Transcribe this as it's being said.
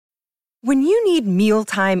When you need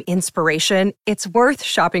mealtime inspiration, it's worth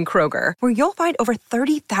shopping Kroger, where you'll find over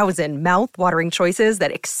 30,000 mouth-watering choices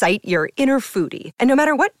that excite your inner foodie. And no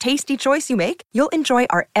matter what tasty choice you make, you'll enjoy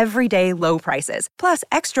our everyday low prices, plus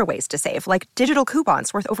extra ways to save, like digital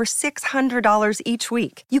coupons worth over $600 each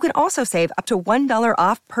week. You can also save up to $1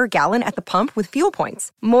 off per gallon at the pump with fuel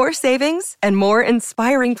points. More savings and more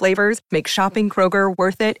inspiring flavors make shopping Kroger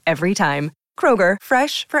worth it every time. Kroger,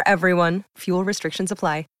 fresh for everyone. Fuel restrictions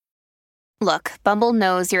apply. Look, Bumble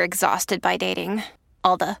knows you're exhausted by dating.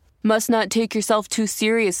 All the, must not take yourself too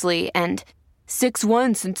seriously, and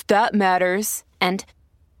 6'1" since that matters, and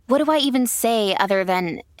what do I even say other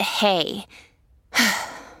than, hey?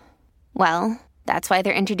 Well, that's why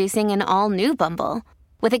they're introducing an all-new Bumble,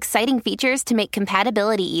 with exciting features to make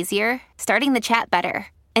compatibility easier, starting the chat better,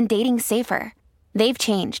 and dating safer. They've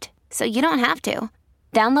changed, so you don't have to.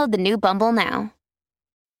 Download the new Bumble now.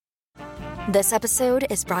 This episode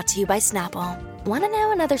is brought to you by Snapple. Want to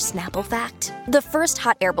know another Snapple fact? The first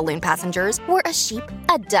hot air balloon passengers were a sheep,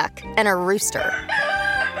 a duck, and a rooster.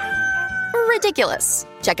 Ridiculous.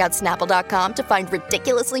 Check out Snapple.com to find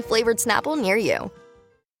ridiculously flavored Snapple near you.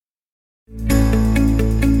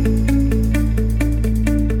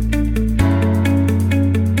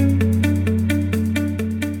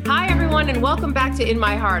 Hi, everyone, and welcome back to In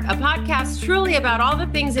My Heart, a podcast truly about all the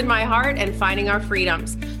things in my heart and finding our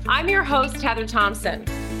freedoms. I'm your host, Heather Thompson.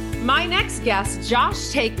 My next guest,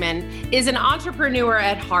 Josh Taekman, is an entrepreneur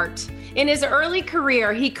at heart. In his early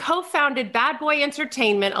career, he co-founded Bad Boy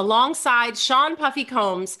Entertainment alongside Sean Puffy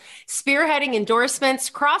Combs, spearheading endorsements,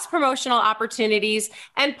 cross-promotional opportunities,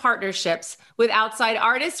 and partnerships with outside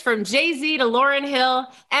artists from Jay-Z to Lauryn Hill,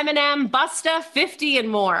 Eminem, Busta, 50, and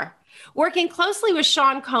more. Working closely with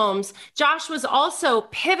Sean Combs, Josh was also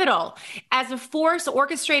pivotal as a force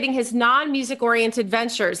orchestrating his non-music-oriented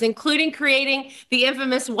ventures, including creating the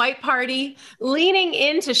infamous White Party, leaning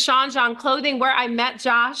into Sean John Clothing, where I met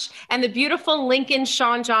Josh, and the beautiful Lincoln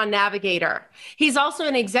Sean John Navigator. He's also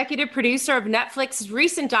an executive producer of Netflix's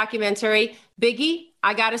recent documentary, Biggie,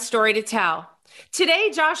 I Got a Story to Tell.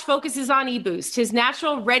 Today, Josh focuses on eBoost, his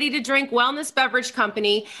natural, ready-to-drink wellness beverage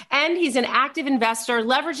company, and he's an active investor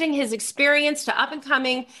leveraging his experience to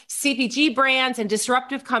up-and-coming CPG brands and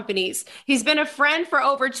disruptive companies. He's been a friend for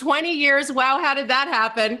over 20 years. Wow, how did that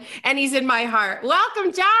happen? And he's in my heart.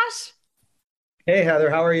 Welcome, Josh. Hey, Heather,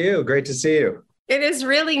 how are you? Great to see you. It is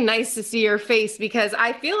really nice to see your face because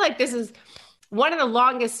I feel like this is one of the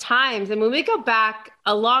longest times. And when we go back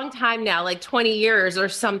a long time now, like 20 years or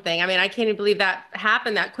something, I mean, I can't even believe that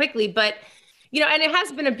happened that quickly, but, you know, and it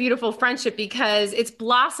has been a beautiful friendship because it's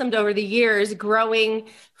blossomed over the years, growing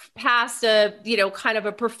past a, you know, kind of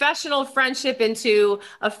a professional friendship into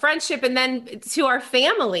a friendship and then to our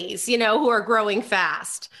families, you know, who are growing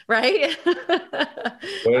fast, right?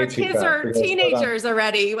 Our kids are teenagers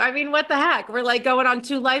already. I mean, what the heck? We're like going on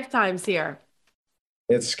 2 lifetimes here.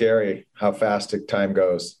 It's scary how fast time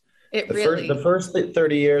goes. The first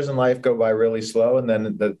 30 years in life go by really slow, and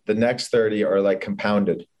then the next 30 are like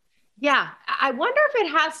compounded. Yeah. I wonder if it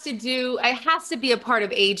has to be a part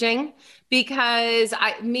of aging, because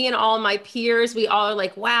me and all my peers, we all are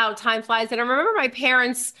like, wow, time flies. And I remember my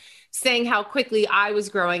parents saying how quickly I was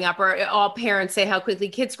growing up, or all parents say how quickly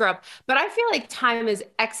kids grow up. But I feel like time is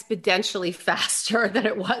exponentially faster than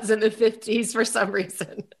it was in the 50s for some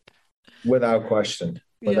reason. Without question.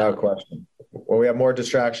 Well, we have more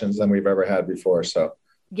distractions than we've ever had before. So,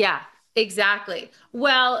 yeah, exactly.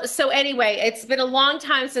 Well, so anyway, it's been a long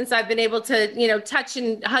time since I've been able to, you know, touch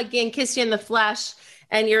and hug you and kiss you in the flesh,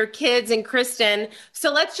 and your kids and Kristen.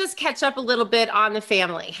 So let's just catch up a little bit on the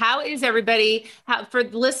family. How is everybody? For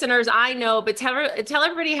the listeners, I know, but tell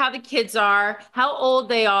everybody how the kids are, how old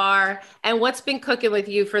they are, and what's been cooking with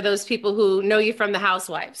you for those people who know you from The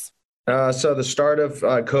Housewives. So the start of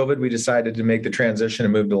COVID, we decided to make the transition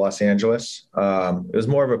and move to Los Angeles. It was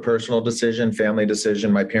more of a personal decision, family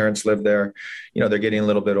decision. My parents live there. You know, they're getting a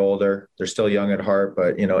little bit older. They're still young at heart,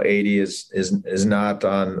 but, you know, 80 is not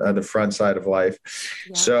on the front side of life.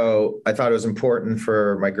 Yeah. So I thought it was important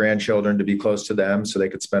for my grandchildren to be close to them so they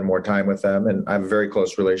could spend more time with them. And I have a very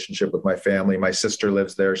close relationship with my family. My sister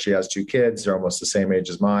lives there. She has 2 kids. They're almost the same age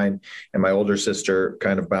as mine. And my older sister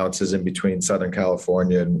kind of bounces in between Southern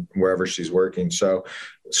California and wherever she's working. So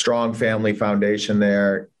strong family foundation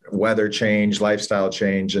there, weather change, lifestyle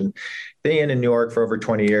change. And being in New York for over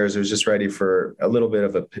 20 years, I was just ready for a little bit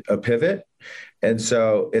of a pivot. And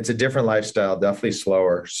so it's a different lifestyle, definitely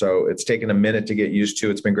slower. So it's taken a minute to get used to.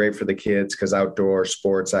 It's been great for the kids because outdoor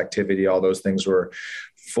sports activity, all those things were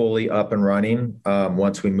fully up and running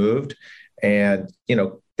once we moved. And, you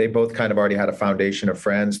know, they both kind of already had a foundation of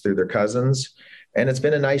friends through their cousins. And it's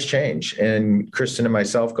been a nice change. And Kristen and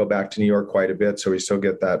myself go back to New York quite a bit. So we still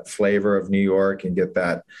get that flavor of New York and get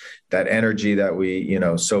that energy that we,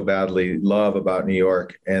 so badly love about New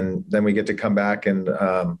York. And then we get to come back and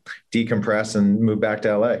decompress and move back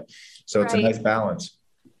to LA. So it's a nice balance.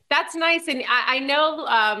 That's nice. And I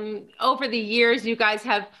know over the years, you guys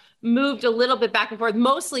have moved a little bit back and forth.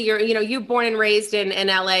 Mostly you're born and raised in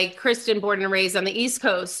LA, Kristen born and raised on the East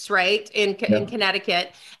Coast, right? In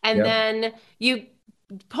Connecticut. And then you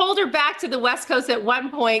pulled her back to the West Coast at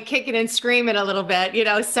one point, kicking and screaming a little bit,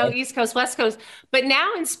 so East Coast, West Coast. But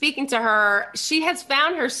now in speaking to her, she has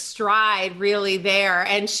found her stride really there,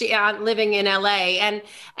 and she living in LA.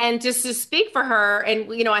 And just to speak for her,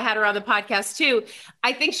 and I had her on the podcast too,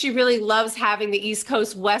 I think she really loves having the East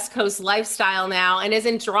Coast, West Coast lifestyle now and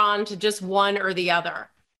isn't drawn to just one or the other.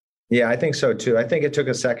 Yeah, I think so too. I think it took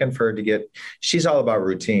a second for her she's all about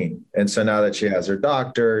routine. And so now that she has her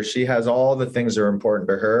doctor, she has all the things that are important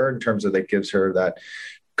to her in terms of that gives her that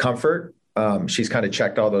comfort. She's kind of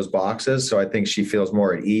checked all those boxes. So I think she feels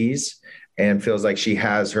more at ease and feels like she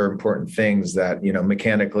has her important things that,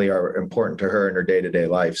 mechanically are important to her in her day-to-day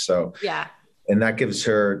life. So, yeah. And that gives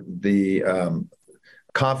her the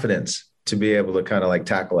confidence to be able to kind of like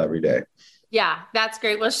tackle every day. Yeah, that's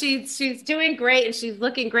great. Well, she's doing great and she's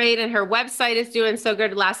looking great, and her website is doing so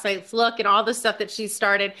good. Last Night's Look and all the stuff that she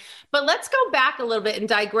started. But let's go back a little bit and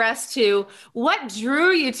digress to what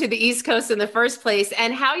drew you to the East Coast in the first place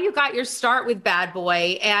and how you got your start with Bad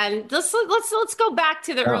Boy. And let's go back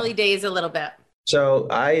to the early days a little bit. So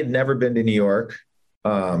I had never been to New York.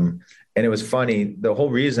 And it was funny. The whole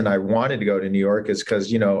reason I wanted to go to New York is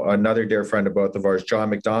because, another dear friend of both of ours, John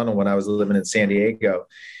McDonald, when I was living in San Diego,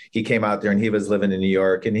 he came out there and he was living in New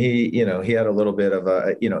York, and he had a little bit of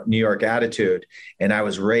a, New York attitude. And I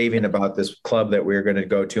was raving about this club that we were going to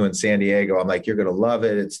go to in San Diego. I'm like, you're going to love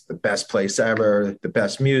it. It's the best place ever, the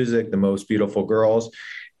best music, the most beautiful girls.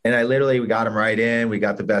 And we got him right in. We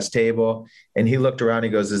got the best table. And he looked around, he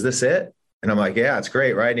goes, is this it? And I'm like, yeah, it's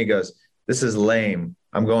great. Right. And he goes, this is lame.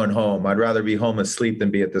 I'm going home. I'd rather be home asleep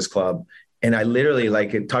than be at this club. And I literally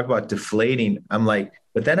talk about deflating. I'm like,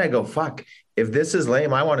 but then I go, fuck, if this is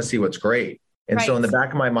lame, I want to see what's great. And right. So in the back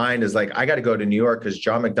of my mind is I got to go to New York because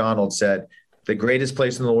John McDonald said the greatest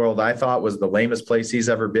place in the world I thought was the lamest place he's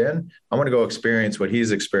ever been. I want to go experience what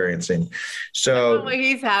he's experiencing. So what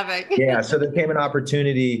he's having. Yeah. So there came an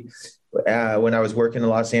opportunity when I was working in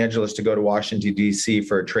Los Angeles to go to Washington, D.C.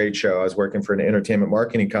 for a trade show. I was working for an entertainment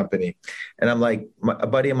marketing company. And I'm like, a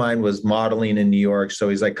buddy of mine was modeling in New York. So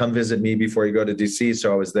he's like, come visit me before you go to D.C.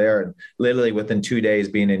 So I was there. And literally within 2 days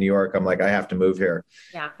being in New York, I'm like, I have to move here.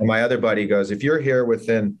 Yeah. And my other buddy goes, if you're here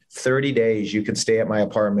within 30 days, you can stay at my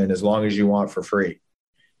apartment as long as you want for free.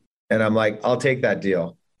 And I'm like, I'll take that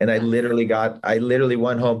deal. And I literally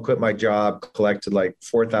went home, quit my job, collected like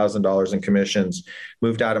 $4,000 in commissions,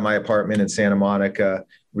 moved out of my apartment in Santa Monica,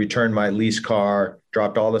 returned my lease car,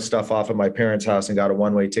 dropped all the stuff off at my parents' house and got a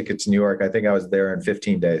one-way ticket to New York. I think I was there in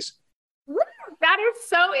 15 days. That is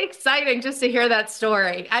so exciting just to hear that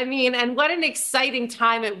story. I mean, and what an exciting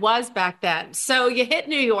time it was back then. So you hit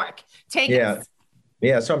New York. Take it.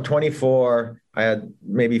 Yeah. So I'm 24. I had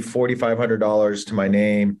maybe $4,500 to my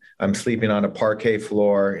name. I'm sleeping on a parquet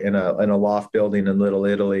floor in a loft building in Little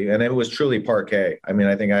Italy. And it was truly parquet. I mean,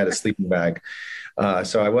 I think I had a sleeping bag.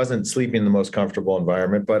 So I wasn't sleeping in the most comfortable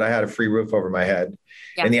environment, but I had a free roof over my head.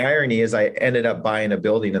 Yeah. And the irony is I ended up buying a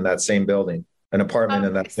building in that same building, an apartment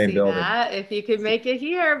in that same building. If you could make it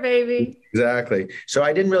here, baby. Exactly. So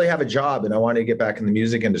I didn't really have a job and I wanted to get back in the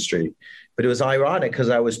music industry. But it was ironic because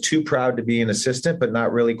I was too proud to be an assistant, but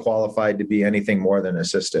not really qualified to be anything more than an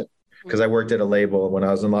assistant. Because I worked at a label when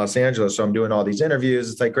I was in Los Angeles. So I'm doing all these interviews.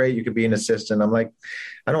 It's like, great, you could be an assistant. I'm like,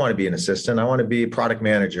 I don't want to be an assistant. I want to be a product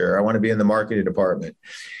manager. I want to be in the marketing department.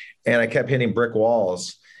 And I kept hitting brick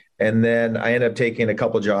walls. And then I ended up taking a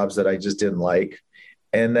couple jobs that I just didn't like.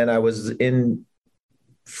 And then I was in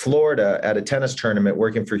Florida at a tennis tournament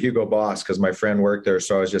working for Hugo Boss because my friend worked there.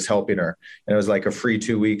 So I was just helping her. And it was like a free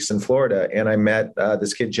 2 weeks in Florida. And I met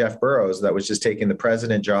this kid, Jeff Burrows, that was just taking the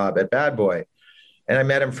president job at Bad Boy. And I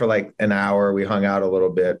met him for like an hour. We hung out a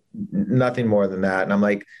little bit, nothing more than that. And I'm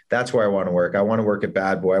like, that's where I want to work. I want to work at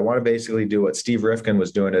Bad Boy. I want to basically do what Steve Rifkin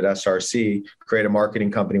was doing at SRC, create a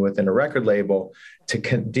marketing company within a record label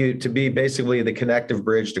to be basically the connective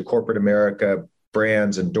bridge to corporate America,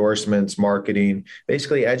 brands, endorsements, marketing,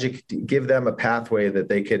 basically give them a pathway that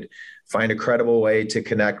they could find a credible way to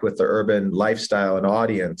connect with the urban lifestyle and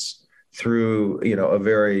audience through, a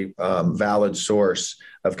very valid source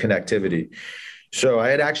of connectivity. So I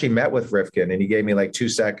had actually met with Rifkin and he gave me like 2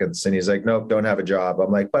 seconds and he's like, nope, don't have a job.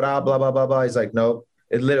 I'm like, but blah, blah, blah, blah. He's like, nope,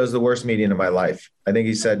 It literally was the worst meeting of my life. I think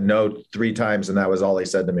he said no 3 times, and that was all he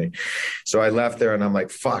said to me. So I left there, and I'm like,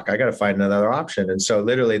 fuck, I got to find another option. And so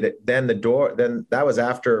literally then that was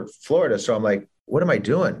after Florida. So I'm like, what am I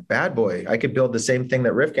doing? Bad Boy. I could build the same thing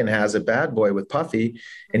that Rifkin has at Bad Boy with Puffy.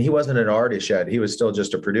 And he wasn't an artist yet. He was still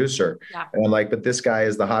just a producer. Yeah. And I'm like, but this guy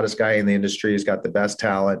is the hottest guy in the industry. He's got the best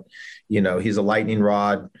talent. He's a lightning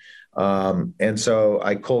rod. And so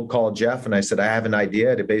I cold called Jeff and I said, I have an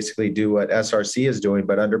idea to basically do what SRC is doing,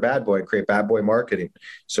 but under Bad Boy, and create Bad Boy marketing.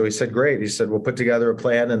 So he said, great. He said, we'll put together a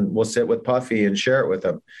plan and we'll sit with Puffy and share it with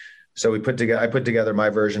him. So I put together my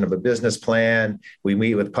version of a business plan. We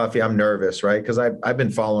meet with Puffy. I'm nervous, right? Because I've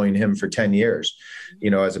been following him for 10 years,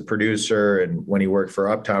 as a producer, and when he worked for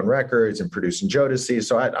Uptown Records and producing Jodeci.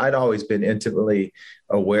 So I'd always been intimately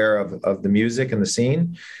aware of the music and the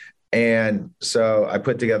scene. And so I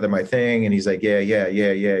put together my thing, and he's like, yeah. And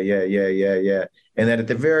then at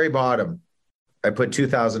the very bottom, I put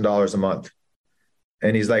 $2,000 a month.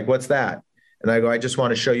 And he's like, what's that? And I go, I just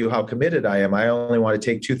want to show you how committed I am. I only want to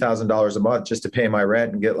take $2,000 a month just to pay my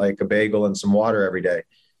rent and get like a bagel and some water every day.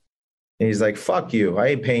 And he's like, fuck you. I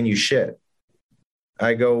ain't paying you shit.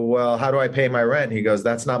 I go, well, how do I pay my rent? He goes,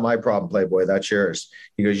 that's not my problem, Playboy. That's yours.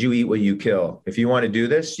 He goes, you eat what you kill. If you want to do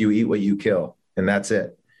this, you eat what you kill. And that's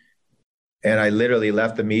it. And I literally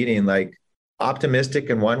left the meeting like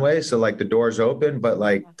optimistic in one way. So like the door's open, but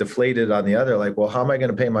like deflated on the other. Like, well, how am I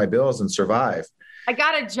going to pay my bills and survive? I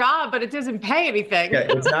got a job, but it doesn't pay anything. Yeah,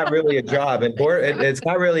 it's not really a job. And it's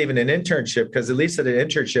not really even an internship, because at least at an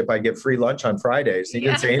internship, I get free lunch on Fridays. He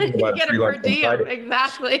didn't say anything about free lunch on Friday.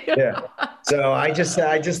 Exactly. Yeah. So I just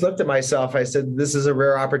looked at myself. I said, this is a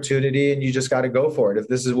rare opportunity, and you just got to go for it. If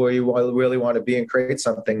this is where you really want to be and create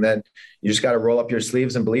something, then you just got to roll up your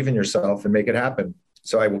sleeves and believe in yourself and make it happen.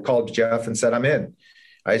 So I called Jeff and said, I'm in.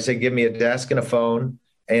 I said, give me a desk and a phone.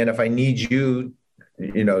 And if I need you,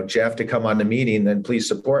 Jeff, to come on the meeting, then please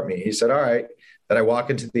support me. He said, all right. Then I walk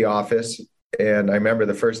into the office, and I remember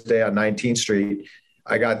the first day on 19th Street,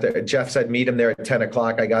 I got there. Jeff said, meet him there at 10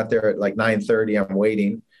 o'clock. I got there at like 9:30. I'm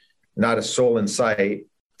waiting, not a soul in sight.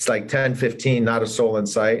 It's like 10:15, not a soul in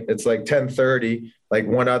sight. It's like 10:30, like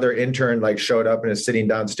one other intern like showed up and is sitting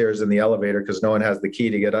downstairs in the elevator because no one has the key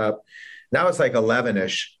to get up. Now it's like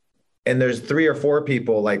 11-ish. And there's 3 or 4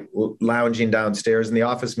 people like lounging downstairs, and the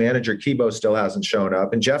office manager, Kibo, still hasn't shown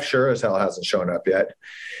up. And Jeff sure as hell hasn't shown up yet.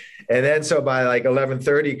 And then so by like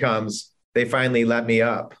 11:30 comes, they finally let me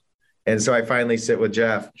up. And so I finally sit with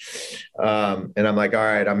Jeff, and I'm like, all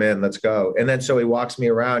right, I'm in, let's go. And then so he walks me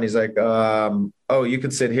around. He's like, oh, you can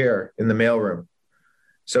sit here in the mailroom.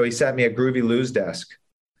 So he sat me at Groovy Lou's desk.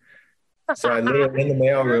 So I live in the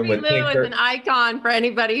mailroom with Lou is an icon for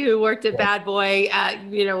anybody who worked at Bad Boy,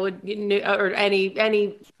 or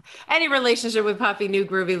any relationship with Puffy knew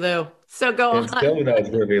Groovy Lou. So go on. Still knows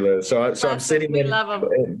Groovy Lou. So I'm sitting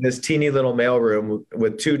in this teeny little mailroom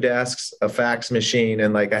with 2 desks, a fax machine,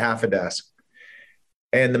 and like a half a desk,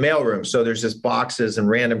 and the mailroom. So there's just boxes and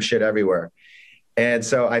random shit everywhere. And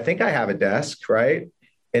so I think I have a desk, right?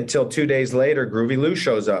 Until 2 days later, Groovy Lou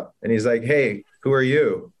shows up, and he's like, hey, who are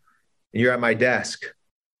you? You're at my desk.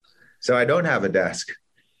 So I don't have a desk.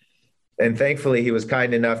 And thankfully, he was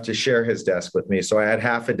kind enough to share his desk with me. So I had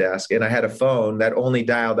half a desk, and I had a phone that only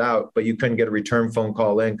dialed out, but you couldn't get a return phone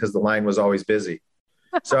call in because the line was always busy.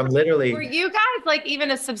 So I'm literally. Were you guys like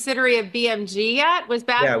even a subsidiary of BMG yet? Was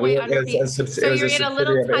Bad Boy under so you're in a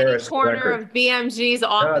little tiny corner of BMG's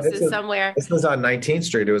offices somewhere. This was on 19th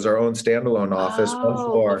Street. It was our own standalone office, 1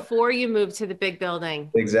 floor. Before you moved to the big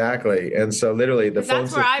building. Exactly. And so literally that's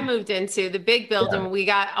where I moved into, the big building. Yeah. We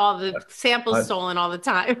got all the samples stolen all the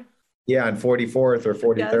time. Yeah, on 44th or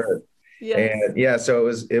 43rd. Yes. And yeah,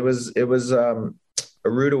 so it was a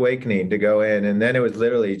rude awakening to go in, and then it was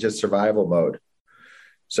literally just survival mode.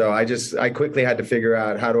 So I quickly had to figure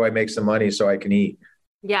out, how do I make some money so I can eat?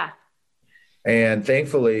 Yeah. And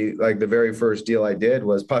thankfully, like the very first deal I did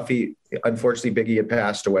was Puffy. Unfortunately, Biggie had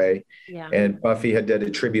passed away, and Puffy had did a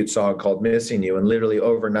tribute song called Missing You. And literally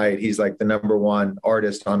overnight, he's like the #1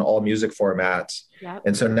 artist on all music formats. Yep.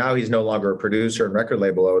 And so now he's no longer a producer and record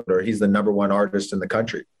label owner. He's the #1 artist in the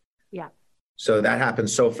country. Yeah. So that happened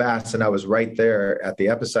so fast. And I was right there at the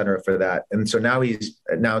epicenter for that. And so now he's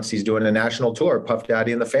announced he's doing a national tour, Puff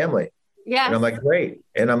Daddy and the Family. Yeah. And I'm like, great.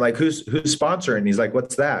 And I'm like, who's sponsoring? He's like,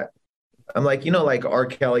 what's that? I'm like, like R.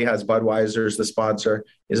 Kelly has Budweiser as the sponsor.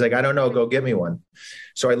 He's like, I don't know. Go get me one.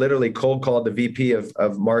 So I literally cold called the VP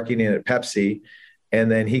of marketing at Pepsi.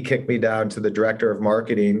 And then he kicked me down to the director of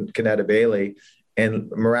marketing, Kanetta Bailey.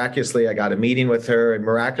 And miraculously, I got a meeting with her, and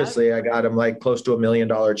miraculously, I got him like close to $1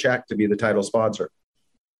 million check to be the title sponsor.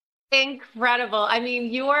 Incredible. I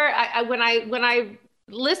mean, when I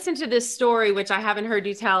listen to this story, which I haven't heard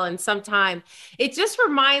you tell in some time, it just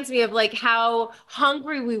reminds me of like how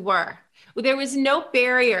hungry we were. There was no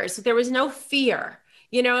barriers. There was no fear.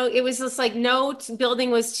 It was just like no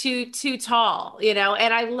building was too tall, and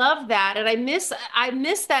I love that. And I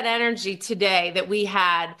miss that energy today that we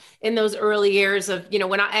had in those early years of,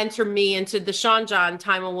 when I enter me into the Sean John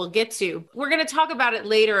time, and we'll get to, we're going to talk about it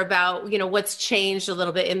later about, what's changed a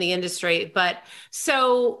little bit in the industry. But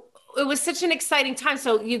so it was such an exciting time.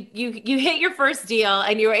 So you hit your first deal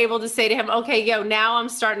and you were able to say to him, okay, now I'm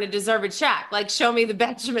starting to deserve a check. Like, show me the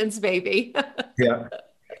Benjamins, baby. Yeah.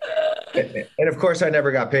 And of course, I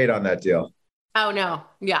never got paid on that deal. Oh, no.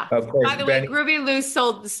 Yeah. Of course. By the way, Groovy Lou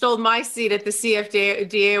stole my seat at the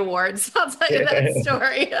CFDA Awards. I'll tell you that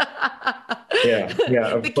story.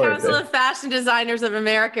 Yeah. The Council of Fashion Designers of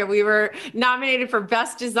America. We were nominated for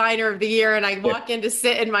Best Designer of the Year. And I walk in to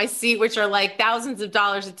sit in my seat, which are like thousands of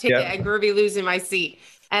dollars a ticket, and Groovy Lou's in my seat.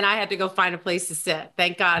 And I had to go find a place to sit.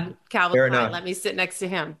 Thank God Calvin Klein let me sit next to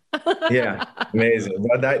him. Yeah, amazing.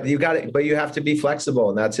 But you have to be flexible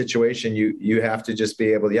in that situation. You have to just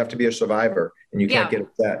be able, you have to be a survivor, and you can't get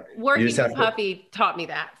upset. Working with Puffy taught me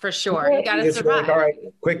that for sure. You got to survive. All right,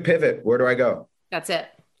 quick pivot. Where do I go? That's it.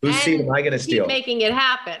 Whose seat am I going to steal? Keep making it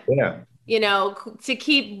happen. Yeah. To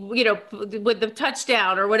keep, with the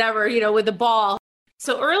touchdown or whatever, with the ball.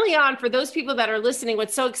 So early on, for those people that are listening,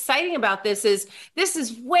 what's so exciting about this is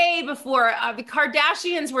way before the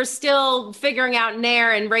Kardashians were still figuring out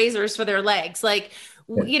Nair and razors for their legs. Like,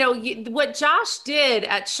 what Josh did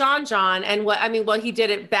at Sean John and what he did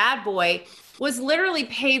at Bad Boy was literally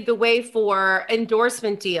paved the way for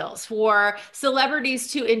endorsement deals, for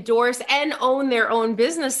celebrities to endorse and own their own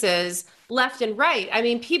businesses left and right. I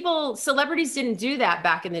mean, celebrities didn't do that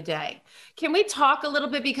back in the day. Can we talk a little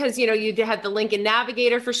bit, because, you had the Lincoln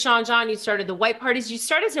Navigator for Sean John, you started the white parties, you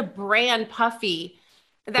started to brand Puffy.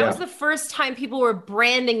 That was the first time people were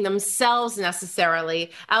branding themselves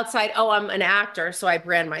necessarily outside, I'm an actor, so I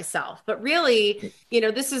brand myself. But really,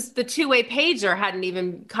 this is the two-way pager hadn't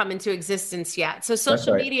even come into existence yet. So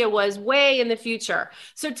social media was way in the future.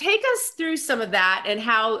 So take us through some of that and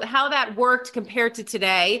how that worked compared to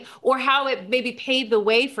today, or how it maybe paved the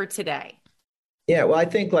way for today. Yeah, well, I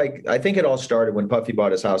think it all started when Puffy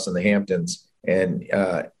bought his house in the Hamptons, and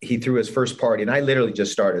he threw his first party, and I literally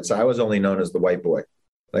just started. So I was only known as the white boy.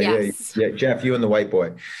 Jeff, you and the white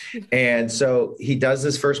boy. And so he does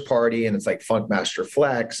this first party, and it's like Funkmaster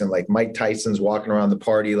Flex, and like Mike Tyson's walking around the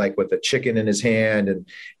party, like with a chicken in his hand. And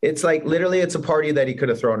it's like, literally, it's a party that he could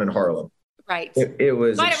have thrown in Harlem. Right. It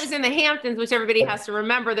was in the Hamptons, which everybody has to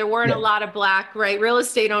remember. There weren't a lot of Black, real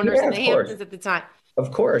estate owners in the Hamptons at the time.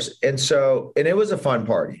 Of course. And it was a fun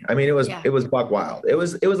party. I mean, it was buck wild. It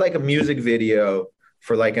was like a music video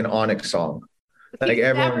for like an Onyx song. Like he's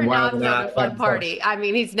everyone never not thrown a fun party. I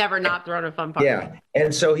mean, he's never not thrown a fun party. Yeah.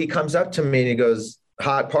 And so he comes up to me and he goes,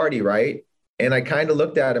 hot party, right? And I kind of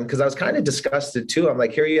looked at him because I was kind of disgusted too. I'm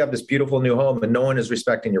like, here you have this beautiful new home and no one is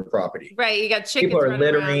respecting your property. Right. You got chickens. People are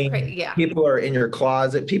littering. People are in your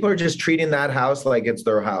closet. People are just treating that house like it's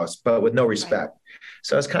their house, but with no respect. Right.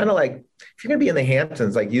 So it's kind of like, if you're going to be in the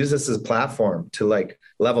Hamptons, like use this as a platform to like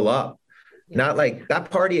level up. Not like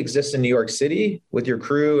that party exists in New York City with your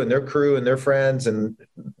crew and their friends and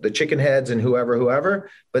the chicken heads and whoever.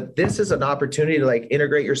 But this is an opportunity to like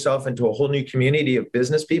integrate yourself into a whole new community of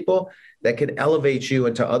business people that can elevate you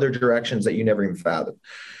into other directions that you never even fathomed.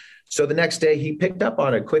 So the next day he picked up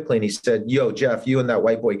on it quickly and he said, yo, Jeff, you and that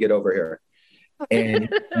white boy get over here.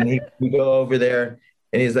 And we go over there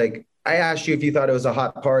and he's like, I asked you if you thought it was a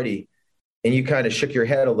hot party and you kind of shook your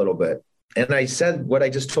head a little bit. And I said what I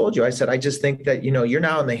just told you. I said, I just think that, you're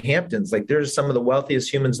now in the Hamptons. Like there's some of the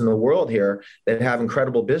wealthiest humans in the world here that have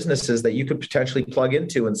incredible businesses that you could potentially plug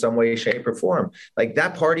into in some way, shape, or form. Like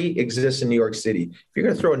that party exists in New York City. If you're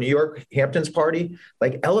going to throw a New York Hamptons party,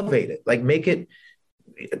 like elevate it, like make it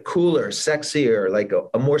cooler, sexier, like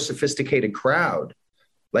a more sophisticated crowd.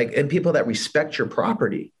 Like, and people that respect your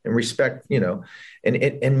property and respect,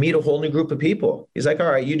 and meet a whole new group of people. He's like, all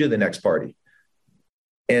right, you do the next party.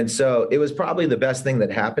 And so it was probably the best thing that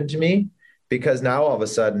happened to me, because now all of a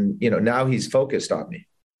sudden, now he's focused on me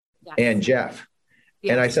and Jeff.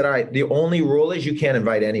 Yes. And I said, all right, the only rule is you can't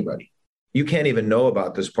invite anybody. You can't even know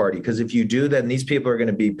about this party, because if you do, then these people are going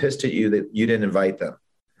to be pissed at you that you didn't invite them.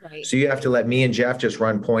 Right. So you have to let me and Jeff just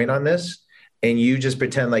run point on this, and you just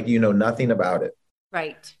pretend like you know nothing about it.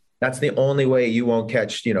 Right. That's the only way you won't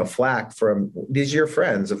catch, flack from these are your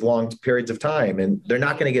friends of long periods of time, and they're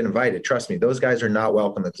not going to get invited. Trust me, those guys are not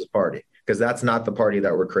welcome at this party, because that's not the party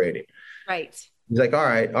that we're creating. Right. He's like, all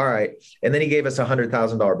right. And then he gave us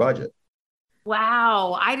 $100,000 budget.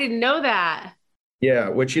 Wow. I didn't know that. Yeah,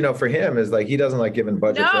 which, for him is like, he doesn't like giving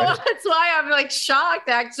budget for No, anything. that's why I'm like shocked,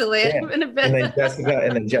 actually. Yeah. I'm in a And bit.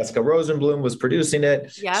 then Jessica Rosenblum was producing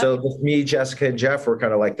it. Yeah. So with me, Jessica, and Jeff were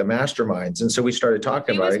kind of like the masterminds. And so we started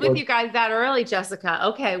talking She about was it. with you guys that early, Jessica.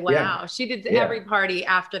 Okay, wow. Yeah. She did Yeah. every party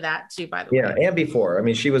after that too, by the way. Yeah, and before. I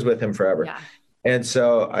mean, she was with him forever. Yeah. And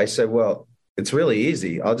so I said, well, it's really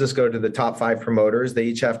easy. I'll just go to the top 5 promoters. They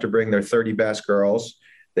each have to bring their 30 best girls.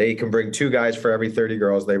 They can bring 2 guys for every 30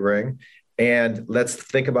 girls they bring. And let's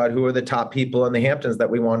think about who are the top people in the Hamptons that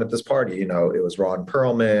we want at this party. It was Ron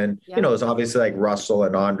Perlman. Yeah. It was obviously like Russell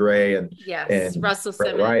and Andre and Russell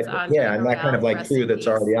Simmons. right? Andre Yeah, and that kind of like crew that's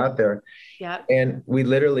already out there. Yeah. And we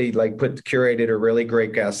literally curated a really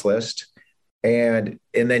great guest list. And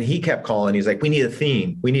then he kept calling. He's like, we need a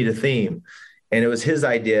theme. We need a theme. And it was his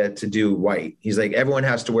idea to do white. He's like, everyone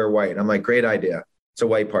has to wear white. And I'm like, great idea. It's a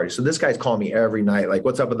white party. So this guy's calling me every night, like,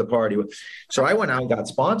 what's up at the party? So I went out and got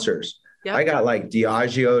sponsors. Yep. I got like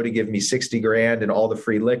Diageo to give me 60 grand and all the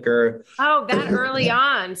free liquor. Oh, that early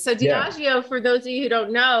on. So Diageo, for those of you who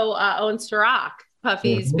don't know, owns Ciroc,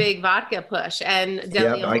 Puffy's big vodka push, and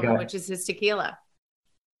De Leon, which is his tequila.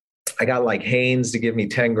 I got like Hanes to give me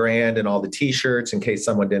 10 grand and all the t-shirts in case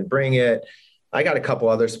someone didn't bring it. I got a couple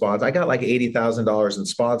other sponsors. I got like $80,000 in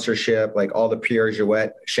sponsorship, like all the Pierre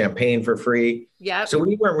Jouet champagne for free. Yeah. So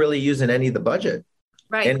we weren't really using any of the budget.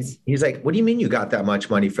 Right. And he's like, what do you mean you got that much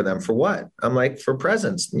money for them? For what? I'm like, for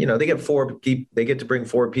presents. They get they get to bring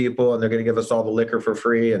 4 people and they're going to give us all the liquor for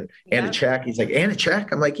free and a check. He's like, and a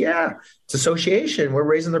check? I'm like, yeah, it's association. We're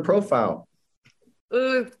raising their profile.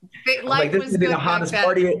 Ooh, like, this is going to be the hottest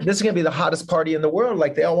party. This is going to be the hottest party in the world.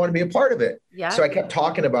 Like, they all want to be a part of it. Yeah. So I kept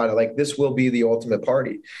talking about it. Like, this will be the ultimate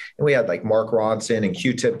party. And we had like Mark Ronson and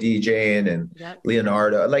Q-Tip DJing and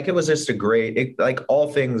Leonardo. Like, it was just like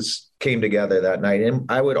all things came together that night. And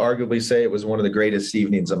I would arguably say it was one of the greatest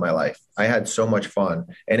evenings of my life. I had so much fun,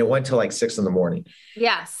 and it went till like 6 a.m.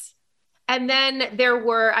 Yes. And then there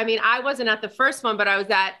were, I wasn't at the first one, but I was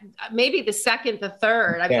at maybe the second, the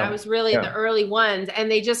third. I was really in the early ones, and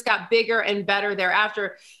they just got bigger and better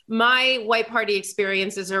thereafter. My white party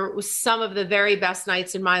experiences are some of the very best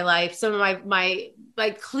nights in my life. Some of my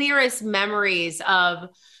clearest memories of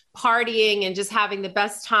partying and just having the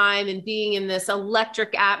best time and being in this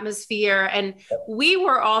electric atmosphere. And we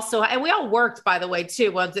were also, and we all worked, by the way,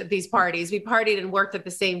 too, at these parties. We partied and worked at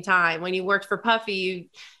the same time. When you worked for Puffy,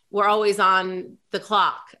 we're always on the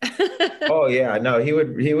clock. Oh yeah, no, he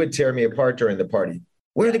would tear me apart during the party.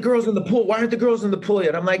 Where are the girls in the pool? Why aren't the girls in the pool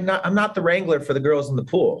yet? I'm like, I'm not the wrangler for the girls in the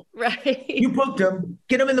pool. Right. You booked them.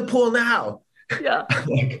 Get them in the pool now. Yeah. I'm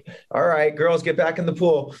like, all right, girls, get back in the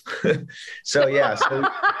pool. So yeah.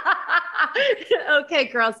 Okay,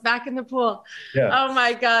 girls, back in the pool. Yeah. Oh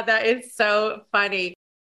my God, that is so funny.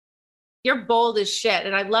 You're bold as shit.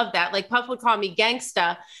 And I love that. Like, Puff would call me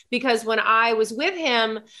gangsta because when I was with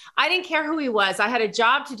him, I didn't care who he was. I had a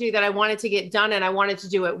job to do that I wanted to get done, and I wanted to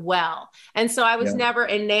do it well. And so I was never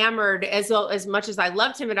enamored, as much as I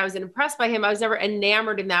loved him and I was impressed by him. I was never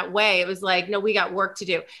enamored in that way. It was like, no, we got work to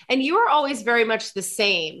do. And you were always very much the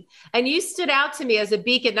same. And you stood out to me as a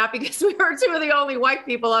beacon, not because we were 2 of the only white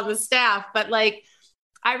people on the staff, but like,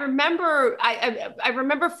 I remember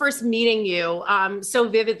first meeting you so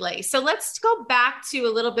vividly. So let's go back to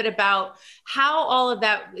a little bit about how all of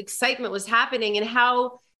that excitement was happening and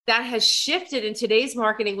how that has shifted in today's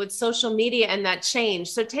marketing with social media and that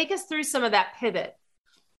change. So take us through some of that pivot.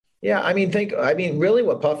 Yeah, really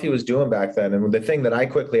what Puffy was doing back then, and the thing that I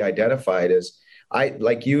quickly identified is, I,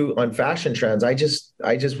 like you on fashion trends, I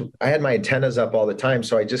had my antennas up all the time.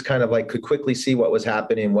 So I just kind of like could quickly see what was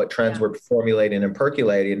happening, what trends were formulating and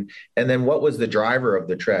percolating, and then what was the driver of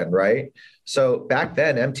the trend, right? So back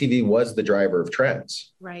then, MTV was the driver of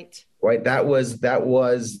trends. Right. Right. That was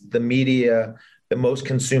the media, the most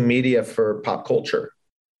consumed media for pop culture.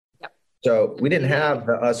 So we didn't have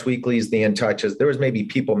the Us Weeklies, the In Touches. There was maybe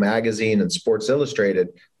People Magazine and Sports Illustrated,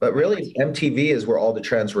 but really MTV is where all the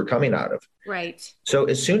trends were coming out of. Right. So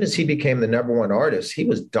as soon as he became the #1 artist, he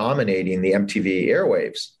was dominating the MTV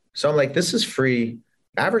airwaves. So I'm like, this is free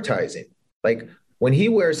advertising. Like, when he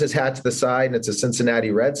wears his hat to the side and it's a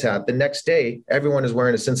Cincinnati Reds hat, the next day, everyone is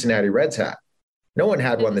wearing a Cincinnati Reds hat. No one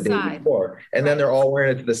had one the day before. And then they're all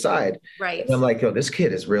wearing it to the side. Right. And I'm like, this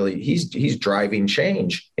kid is really, he's driving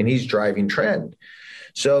change and he's driving trend.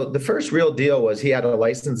 So the first real deal was he had a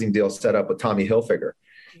licensing deal set up with Tommy Hilfiger.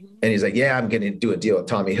 And he's like, yeah, I'm going to do a deal with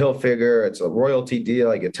Tommy Hilfiger. It's a royalty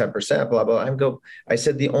deal. I get 10%, blah, blah. I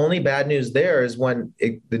said, the only bad news there is when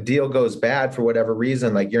the deal goes bad for whatever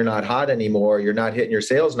reason, like you're not hot anymore, you're not hitting your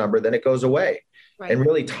sales number, then it goes away. Right. And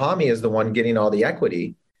really, Tommy is the one getting all the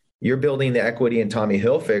equity. You're building the equity in Tommy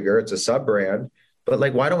Hilfiger. It's a sub brand. but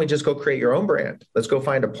like, why don't we just go create your own brand? Let's go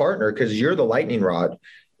find a partner, because you're the lightning rod.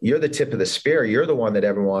 You're the tip of the spear. You're the one that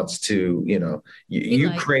everyone wants to,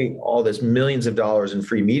 you create all this millions of dollars in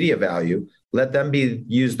free media value. Let them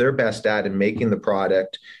use their best at in making the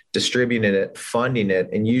product, distributing it, funding it,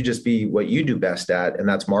 and you just be what you do best at, and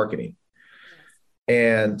that's marketing.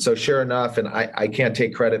 And so sure enough, and I can't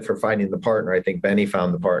take credit for finding the partner. I think Benny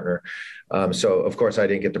found the partner. So of course I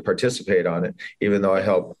didn't get to participate on it, even though I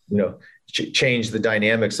helped, change the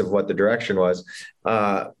dynamics of what the direction was.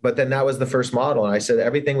 But then that was the first model. And I said,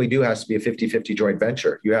 everything we do has to be a 50-50 joint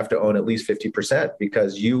venture. You have to own at least 50%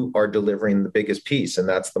 because you are delivering the biggest piece, and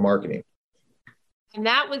that's the marketing. And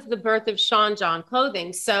that was the birth of Sean John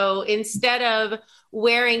Clothing. So instead of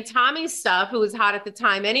wearing Tommy's stuff, who was hot at the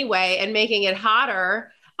time anyway, and making it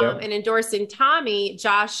hotter and endorsing Tommy,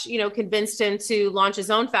 Josh, convinced him to launch his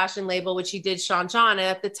own fashion label, which he did, Sean John. And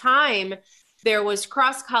at the time, there was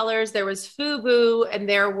Cross Colors, there was FUBU, and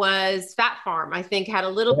there was Fat Farm, I think, had a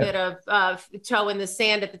little bit of toe in the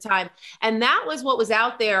sand at the time. And that was what was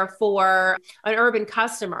out there for an urban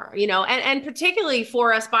customer, and particularly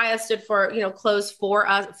For Us By Us stood for, clothes for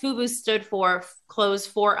us. FUBU stood for clothes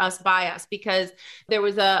for us by us, because there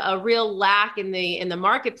was a real lack in the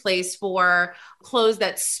marketplace for clothes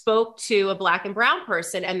that spoke to a Black and brown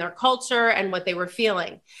person and their culture and what they were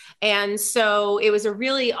feeling. And so it was a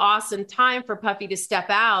really awesome time for Puffy to step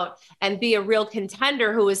out and be a real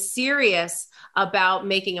contender who was serious about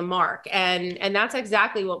making a mark. And that's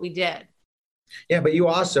exactly what we did. Yeah, but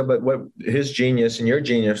what his genius and your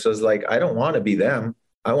genius was like, I don't want to be them.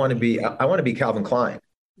 I want to be Calvin Klein.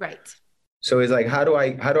 Right. So he's like, how do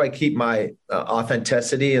I keep my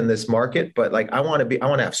authenticity in this market? But like, I want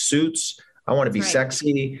to have suits. I want to be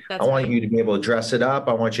sexy. I want you to be able to dress it up.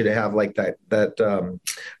 I want you to have like that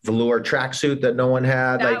velour tracksuit that no one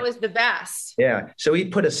had. That was the best. Yeah. So he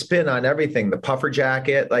put a spin on everything. The puffer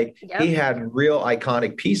jacket, he had real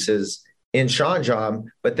iconic pieces in Sean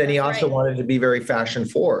John, but then he also wanted to be very fashion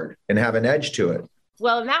forward and have an edge to it.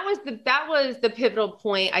 Well, and that was the pivotal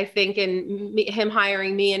point, I think, in him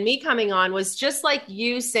hiring me and me coming on, was just like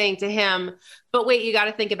you saying to him, but wait, you got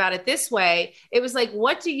to think about it this way. It was like,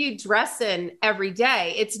 what do you dress in every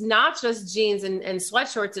day? It's not just jeans and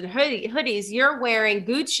sweatshorts and hoodies. You're wearing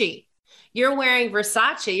Gucci. You're wearing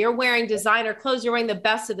Versace. You're wearing designer clothes. You're wearing the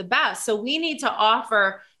best of the best. So we need to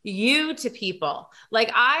offer you to people.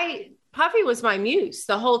 Puffy was my muse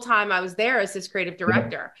the whole time I was there as his creative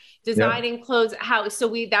director, designing clothes.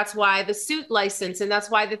 That's why the suit license, and that's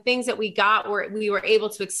why the things that we got we were able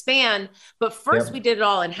to expand. But first we did it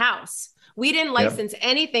all in house. We didn't license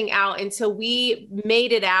anything out until we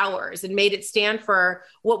made it ours and made it stand for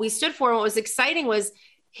what we stood for. And what was exciting was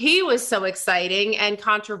he was so exciting and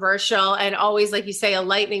controversial and always, like you say, a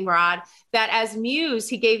lightning rod, that as muse,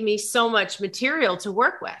 he gave me so much material to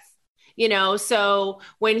work with. So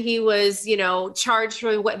when he was, charged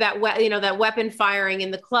for that weapon firing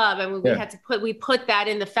in the club, and we put that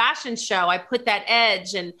in the fashion show. I put that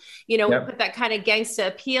edge and, we put that kind of gangsta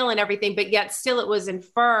appeal and everything, but yet still it was in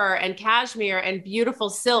fur and cashmere and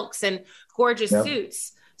beautiful silks and gorgeous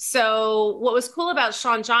suits. So what was cool about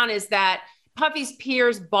Sean John is that Puffy's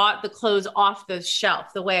peers bought the clothes off the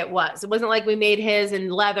shelf the way it was. It wasn't like we made his in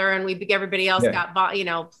leather and everybody else got bought,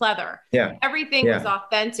 pleather. Yeah. Everything was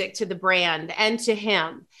authentic to the brand and to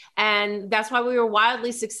him. And that's why we were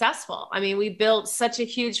wildly successful. I mean, we built such a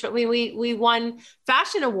huge, we won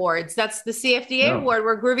fashion awards. That's the CFDA award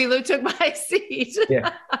where Groovy Lou took my seat.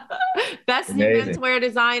 Yeah. Best menswear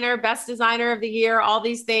designer, best designer of the year, all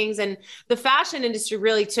these things. And the fashion industry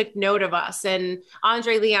really took note of us. And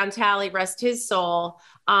Andre Leon Talley, rest his soul,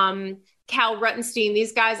 Cal Ruttenstein,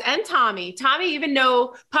 these guys, and Tommy, even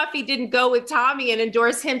though Puffy didn't go with Tommy and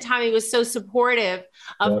endorse him, Tommy was so supportive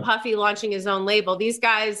of Puffy launching his own label. These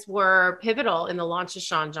guys were pivotal in the launch of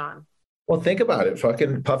Sean John. Well, think about it.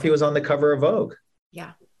 Fucking Puffy was on the cover of Vogue.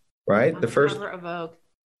 Yeah. Right. The first cover of Vogue.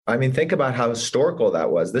 I mean, think about how historical that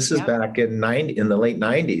was. This is back in the late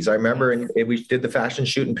 90s. I remember we did the fashion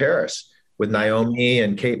shoot in Paris with Naomi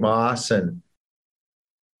and Kate Moss. And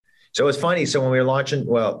so it was funny. So when we were launching,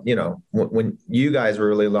 when you guys were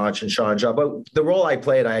really launching Sean John, but the role I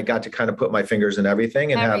played, I got to kind of put my fingers in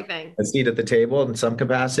everything and have a seat at the table in some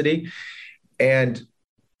capacity. And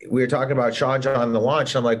we were talking about Sean John, the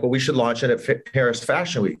launch. I'm like, well, we should launch it at Paris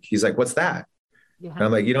Fashion Week. He's like, what's that? Yeah. And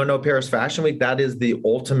I'm like, you don't know Paris Fashion Week? That is the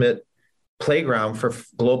ultimate playground for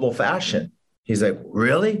global fashion. He's like,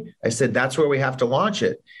 really? I said, that's where we have to launch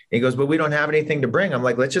it. And he goes, but we don't have anything to bring. I'm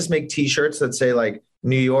like, let's just make T-shirts that say like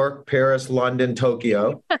New York, Paris, London,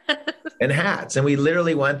 Tokyo, and hats. And we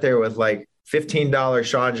literally went there with like $15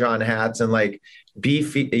 Sean John hats and like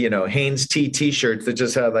beefy, Hanes t-shirts that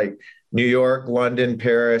just had like New York, London,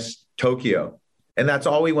 Paris, Tokyo. And that's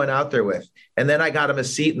all we went out there with. And then I got him a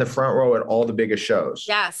seat in the front row at all the biggest shows.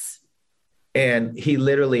 Yes. And he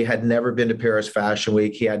literally had never been to Paris Fashion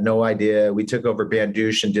Week. He had no idea. We took over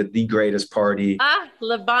Bandouche and did the greatest party.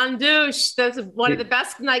 Le Bandouche. That's one of the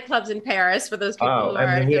best nightclubs in Paris for those people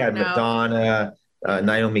we had Madonna,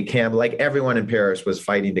 Naomi Campbell, like everyone in Paris was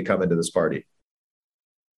fighting to come into this party.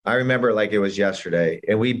 I remember like it was yesterday,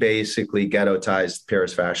 and we basically ghettoized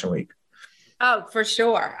Paris Fashion Week. Oh, for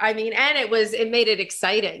sure. I mean, and it made it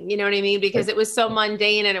exciting, you know what I mean? Because it was so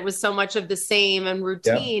mundane and it was so much of the same and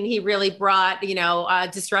routine. He really brought,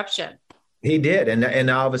 disruption. He did.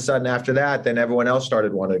 And all of a sudden after that, then everyone else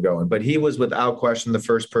started wanting to go in. But he was without question the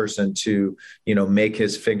first person to, make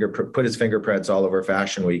put his fingerprints all over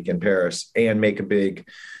Fashion Week in Paris and make a big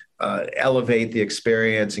elevate the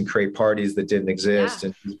experience and create parties that didn't exist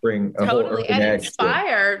and bring a whole urban and edge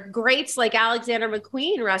inspire greats like Alexander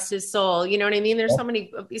McQueen, rest his soul. You know what I mean? There's so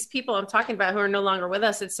many of these people I'm talking about who are no longer with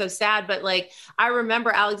us. It's so sad. But like, I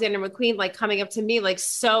remember Alexander McQueen, like coming up to me, like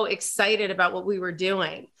so excited about what we were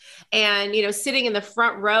doing. And, sitting in the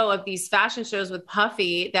front row of these fashion shows with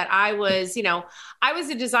Puffy that I was, I was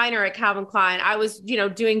a designer at Calvin Klein. I was,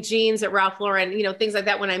 doing jeans at Ralph Lauren, things like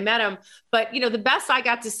that when I met him. But, the best I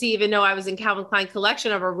got to see, even though I was in Calvin Klein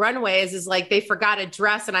collection of a runways, is like they forgot a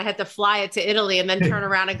dress and I had to fly it to Italy and then turn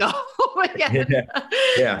around and go home again.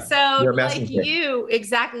 Yeah. So like you,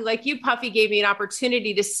 Puffy gave me an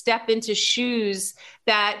opportunity to step into shoes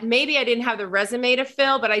that maybe I didn't have the resume to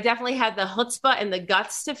fill, but I definitely had the chutzpah and the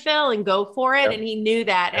guts to fill and go for it. Yep. And he knew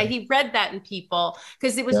that. And he read that in people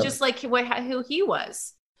because it was just like who he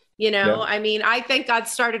was, I mean, I thank God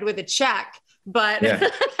started with a check, but,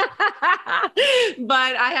 but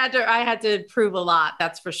I had to prove a lot.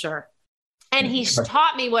 That's for sure. And he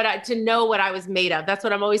taught me to know what I was made of. That's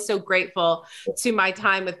what I'm always so grateful to my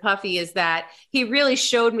time with Puffy, is that he really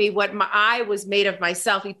showed me what I was made of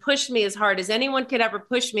myself. He pushed me as hard as anyone could ever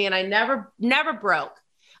push me. And I never broke.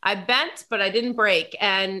 I bent, but I didn't break.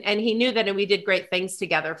 And he knew that, and we did great things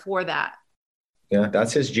together for that. Yeah,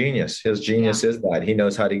 that's his genius. His genius is that he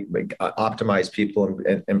knows how to optimize people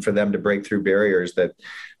and for them to break through barriers that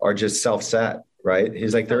are just self-set, right?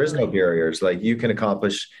 He's like, there is no barriers. Like, you can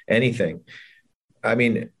accomplish anything. I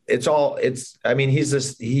mean, he's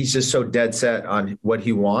just so dead set on what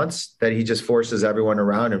he wants that he just forces everyone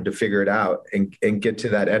around him to figure it out and get to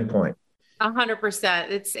that endpoint.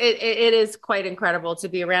 100%. It is quite incredible to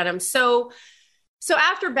be around him. So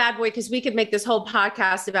after Bad Boy, because we could make this whole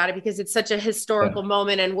podcast about it because it's such a historical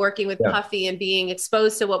moment, and working with Puffy and being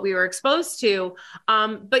exposed to what we were exposed to.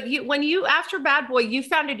 But after Bad Boy, you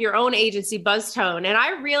founded your own agency, BuzzTone. And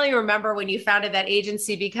I really remember when you founded that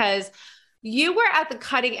agency because you were at the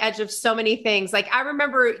cutting edge of so many things. Like, I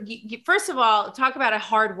remember, first of all, talk about a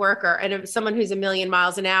hard worker and someone who's a million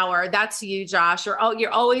miles an hour. That's you, Josh.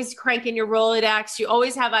 You're always cranking your Rolodex. You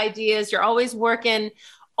always have ideas. You're always working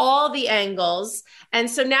all the angles. And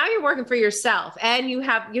so now you're working for yourself and you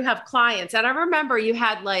have clients. And I remember you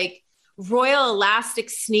had like Royal Elastic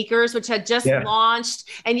sneakers, which had just launched,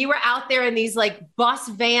 and you were out there in these like bus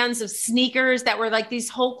vans of sneakers that were like these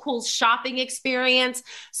whole cool shopping experience.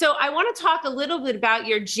 So I want to talk a little bit about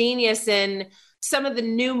your genius in some of the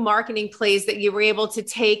new marketing plays that you were able to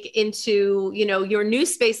take into, your new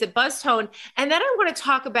space at BuzzTone. And then I want to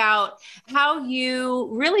talk about how you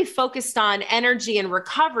really focused on energy and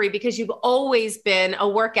recovery, because you've always been a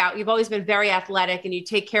workout. You've always been very athletic and you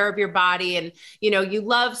take care of your body, and, you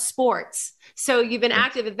love sports. So you've been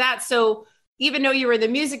active at that. So even though you were in the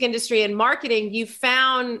music industry and marketing, you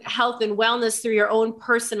found health and wellness through your own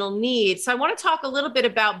personal needs. So I want to talk a little bit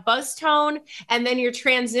about BuzzTone and then your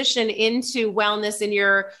transition into wellness, and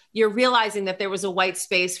you're realizing that there was a white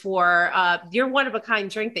space for your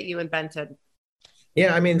one-of-a-kind drink that you invented.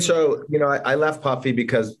 Yeah, I mean, so, I left Puffy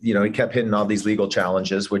because, he kept hitting all these legal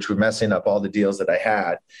challenges, which were messing up all the deals that I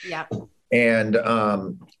had. Yeah. And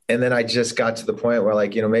then I just got to the point where,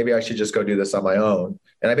 like, maybe I should just go do this on my own.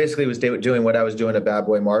 And I basically was doing what I was doing at Bad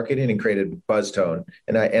Boy Marketing and created BuzzTone.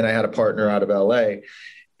 And I had a partner out of LA,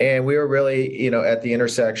 and we were really, at the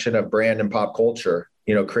intersection of brand and pop culture,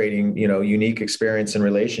 creating, unique experience and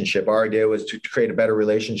relationship. Our idea was to create a better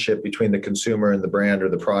relationship between the consumer and the brand or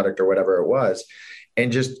the product or whatever it was.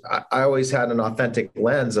 And just, I always had an authentic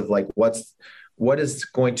lens of like, what is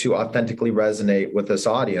going to authentically resonate with this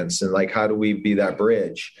audience? And like, how do we be that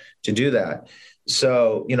bridge to do that?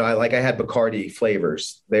 So, I had Bacardi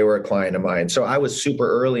flavors. They were a client of mine. So I was super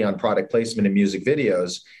early on product placement and music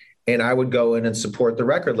videos. and I would go in and support the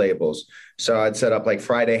record labels. So I'd set up like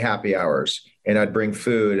Friday happy hours, and I'd bring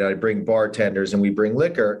food, and I'd bring bartenders, and we bring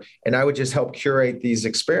liquor. And I would just help curate these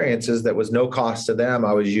experiences that was no cost to them.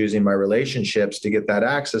 I was using my relationships to get that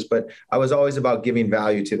access, but I was always about giving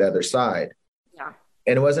value to the other side. Yeah.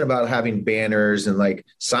 And it wasn't about having banners and like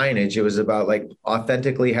signage. It was about like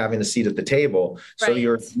authentically having a seat at the table. So Right.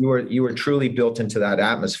 you were truly built into that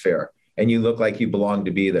atmosphere, and you look like you belonged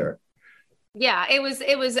to be there. Yeah. It was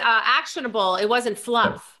actionable. It wasn't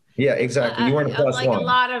fluff. Yeah, exactly. You weren't a plus like one. a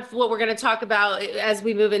lot of what we're going to talk about as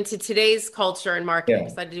we move into today's culture and marketing, Yeah.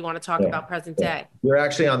 because I do want to talk Yeah. about present Yeah. day. You're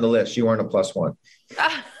actually on the list. You weren't a plus one.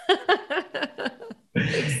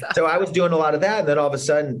 So I was doing a lot of that. And then all of a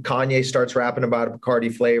sudden, Kanye starts rapping about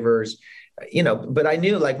Bacardi flavors, but I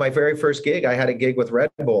knew, like, my very first gig, I had a gig with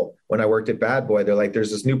Red Bull when I worked at Bad Boy. They're like,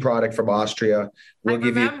 there's this new product from Austria.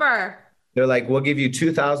 They're like, we'll give you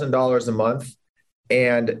 $2,000 a month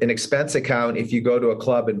and an expense account if you go to a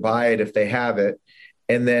club and buy it, if they have it,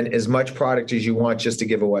 and then as much product as you want just to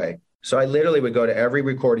give away. So I literally would go to every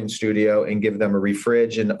recording studio and give them a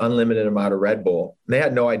refridge and unlimited amount of Red Bull. And they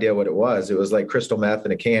had no idea what it was. It was like crystal meth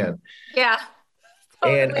in a can. Yeah.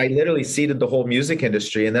 Totally. And I literally seeded the whole music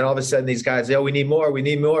industry. And then all of a sudden these guys, oh, we need more, we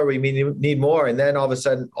need more, we need more. And then all of a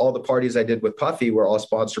sudden, all the parties I did with Puffy were all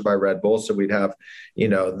sponsored by Red Bull. So we'd have,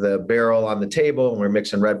 the barrel on the table, and we're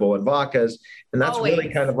mixing Red Bull and vodkas. And that's really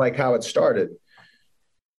kind of like how it started.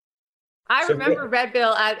 I remember Red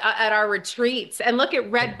Bull at our retreats, and look at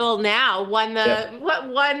Red Bull now.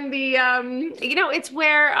 It's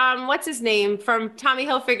where what's his name from Tommy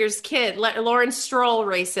Hilfiger's kid, Lawrence Stroll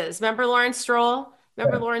races. Remember Lawrence Stroll?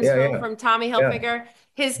 Lawrence Stroll from Tommy Hilfiger?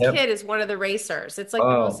 His kid is one of the racers. It's like the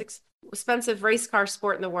most expensive race car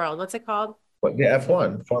sport in the world. What's it called? What, the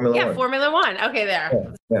F1, Formula One. Yeah, Formula One. Okay,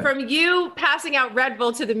 there. Yeah. From you passing out Red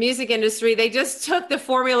Bull to the music industry, they just took the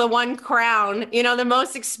Formula One crown, the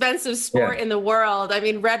most expensive sport in the world. I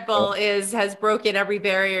mean, Red Bull has broken every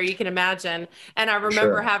barrier you can imagine. And I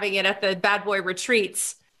remember having it at the Bad Boy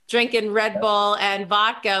retreats, drinking Red Bull and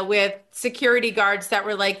vodka with security guards that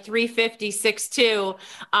were like 350,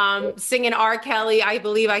 6'2", singing R. Kelly, I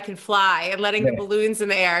Believe I Can Fly, and letting the balloons in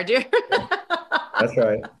the air. That's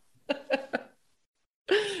right.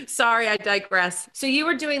 Sorry, I digress. So you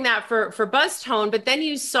were doing that for BuzzTone, but then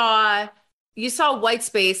you saw white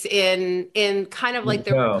space in kind of like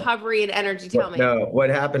the recovery and energy. Tell me. No, what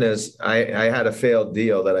happened is I had a failed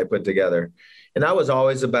deal that I put together, and I was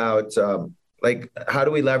always about how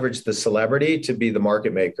do we leverage the celebrity to be the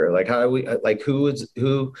market maker? Like, how do we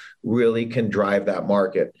who really can drive that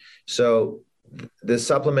market? So the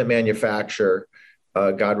supplement manufacturer,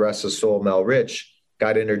 God rest his soul, Mel Rich,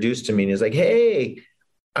 got introduced to me, and he's like, hey,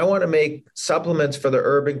 I want to make supplements for the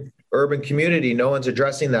urban community. No one's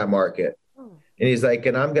addressing that market. And he's like,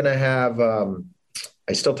 and I'm going to have,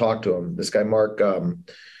 I still talk to him. This guy, Mark,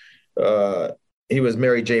 he was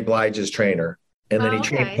Mary J. Blige's trainer. And then he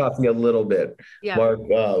trained Puffy a little bit. Yeah. Mark,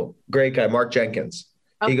 great guy, Mark Jenkins.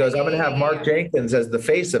 He goes, I'm going to have Mark Jenkins as the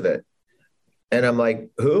face of it. And I'm like,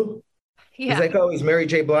 who? Yeah. He's like, oh, he's Mary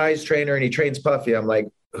J. Blige's trainer and he trains Puffy. I'm like,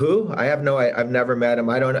 who? I've never met him.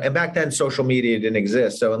 I don't know. And back then social media didn't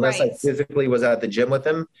exist. So unless I physically was at the gym with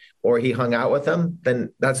him or he hung out with him,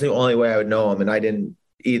 then that's the only way I would know him. And I didn't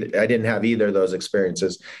have either of those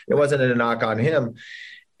experiences. It wasn't a knock on him.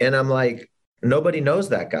 And I'm like, nobody knows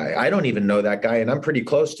that guy. I don't even know that guy. And I'm pretty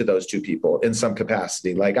close to those two people in some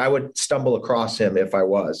capacity. Like I would stumble across him if I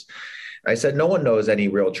was. I said, no one knows any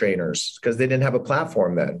real trainers because they didn't have a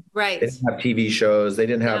platform then. Right. They didn't have TV shows. They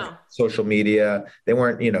didn't have social media. They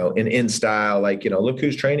weren't, in style, like, look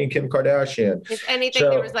who's training Kim Kardashian. If anything,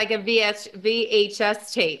 there was like a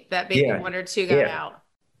VHS tape that maybe one or two got out.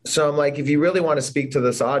 So I'm like, if you really want to speak to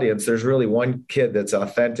this audience, there's really one kid that's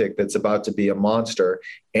authentic, that's about to be a monster.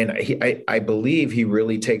 And I believe he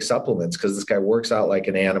really takes supplements because this guy works out like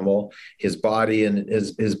an animal. His body and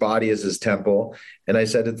his body is his temple. And I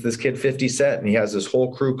said, it's this kid 50 Cent, and he has this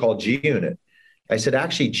whole crew called G-Unit. I said,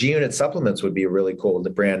 actually, G-Unit Supplements would be really cool, the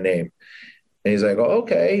brand name. And he's like, oh,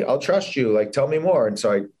 okay, I'll trust you. Like, tell me more. And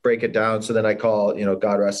so I break it down. So then I call,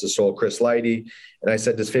 God rest his soul, Chris Lighty. And I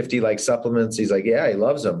said, does 50 like supplements? He's like, yeah, he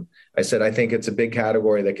loves them. I said, I think it's a big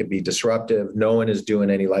category that could be disruptive. No one is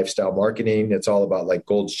doing any lifestyle marketing. It's all about like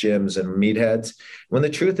Gold's Gyms and meatheads. When the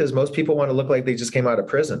truth is most people want to look like they just came out of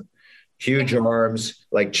prison. Huge arms,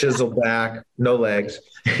 like chiseled back, no legs.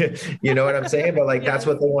 You know what I'm saying? But like, that's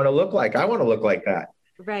what they want to look like. I want to look like that.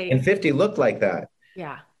 Right. And 50 looked like that.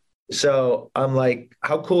 Yeah. So I'm like,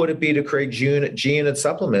 how cool would it be to create G-Unit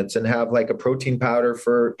supplements and have like a protein powder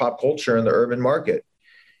for pop culture in the urban market?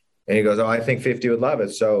 And he goes, oh, I think 50 would love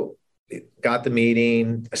it. So got the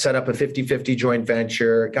meeting, set up a 50-50 joint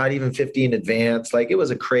venture, got even 50 in advance. Like, it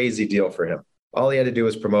was a crazy deal for him. All he had to do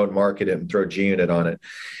was promote, market it, and throw G-Unit on it.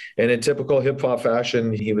 And in typical hip hop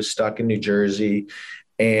fashion, he was stuck in New Jersey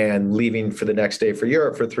and leaving for the next day for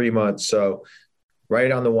Europe for 3 months. So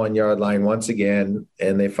right on the 1 yard line once again,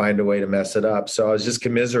 and they find a way to mess it up. So I was just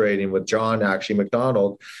commiserating with John, actually,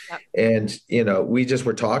 McDonald. Yep. And, we just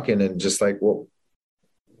were talking and just like, well,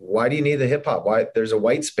 why do you need the hip hop? Why? There's a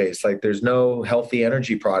white space. Like, there's no healthy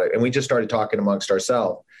energy product. And we just started talking amongst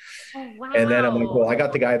ourselves. Oh, wow. And then I'm like, well, I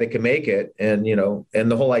got the guy that can make it. And,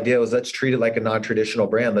 and the whole idea was, let's treat it like a non-traditional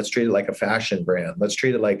brand. Let's treat it like a fashion brand. Let's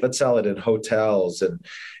treat it like, let's sell it in hotels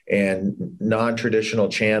and non-traditional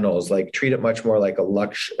channels. Like, treat it much more like an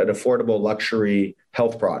affordable luxury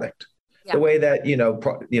health product. Yeah. The way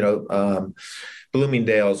that,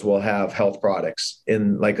 Bloomingdale's will have health products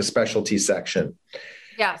in like a specialty section.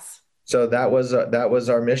 Yes. So that was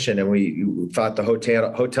our mission. And we thought the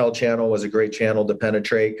hotel channel was a great channel to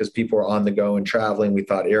penetrate because people were on the go and traveling. We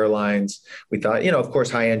thought airlines, we thought, of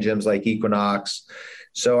course, high-end gyms like Equinox.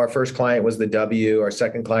 So our first client was the W. Our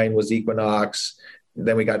second client was Equinox.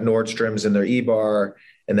 Then we got Nordstrom's in their E-Bar.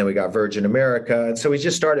 And then we got Virgin America. And so we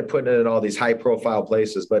just started putting it in all these high profile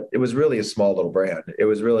places, but it was really a small little brand. It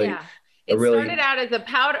was really, yeah. It started out as a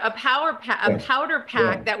powder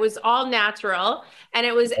pack that was all natural, and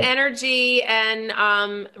it was energy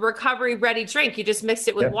and recovery ready drink. You just mixed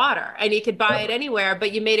it with water, and you could buy it anywhere,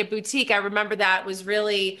 but you made a boutique. I remember that was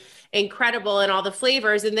really incredible, and all the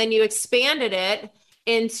flavors. And then you expanded it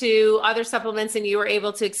into other supplements, and you were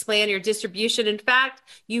able to expand your distribution. In fact,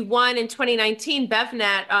 you won in 2019.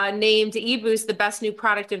 BevNet named eBoost the best new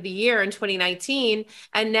product of the year in 2019.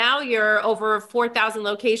 And now you're over 4,000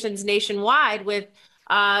 locations nationwide with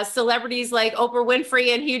celebrities like Oprah Winfrey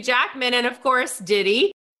and Hugh Jackman, and of course,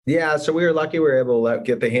 Diddy. Yeah, so we were lucky. We were able to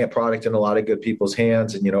get the product in a lot of good people's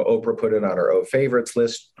hands. And, Oprah put it on her favorites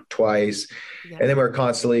list twice. Yeah. And then we were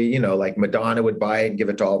constantly, like Madonna would buy it and give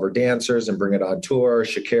it to all of her dancers and bring it on tour.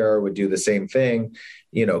 Shakira would do the same thing.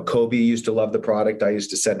 Kobe used to love the product. I used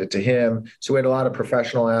to send it to him. So we had a lot of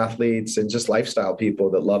professional athletes and just lifestyle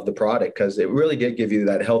people that loved the product because it really did give you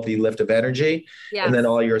that healthy lift of energy. Yes. And then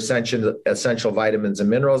all your essential vitamins and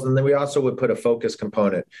minerals. And then we also would put a focus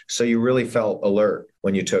component. So you really felt alert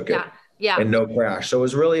when you took it. Yeah. And no crash. So it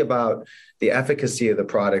was really about the efficacy of the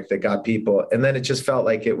product that got people. And then it just felt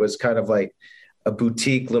like it was kind of like a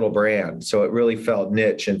boutique little brand. So it really felt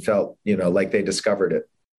niche and felt, like they discovered it.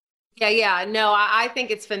 Yeah. No, I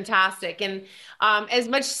think it's fantastic. And as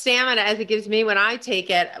much stamina as it gives me when I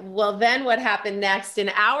take it, well, then what happened next in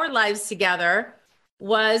our lives together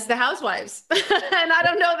was the Housewives. And I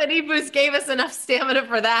don't know that eBoost gave us enough stamina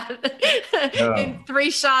for that in 3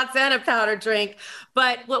 shots and a powder drink.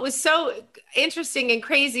 But what was so interesting and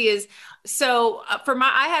crazy is, so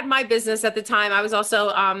I had my business at the time. I was also,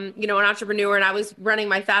 an entrepreneur, and I was running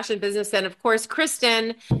my fashion business. And of course,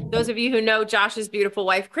 Kristen, those of you who know Josh's beautiful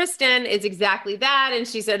wife, Kristen, is exactly that. And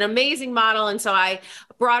she's an amazing model. And so I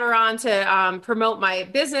brought her on to promote my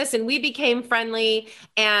business, and we became friendly.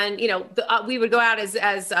 And, we would go out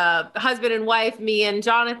as husband and wife, me and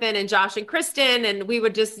Jonathan and Josh and Kristen, and we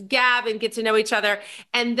would just gab and get to know each other.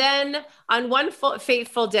 And then on one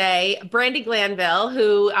fateful day, Brandi Glanville,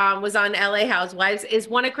 who was on LA Housewives, is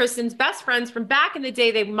one of Kristen's best friends from back in the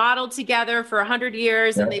day. They've modeled together for 100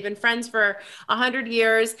 years, and they've been friends for 100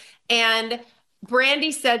 years. And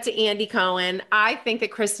Brandi said to Andy Cohen, I think that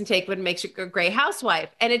Kristen Take would make a great housewife.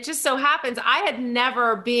 And it just so happens, I had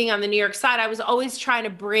never, being on the New York side, I was always trying to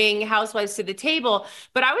bring housewives to the table,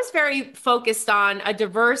 but I was very focused on a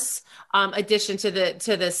diverse addition to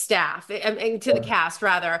the staff, and to the cast,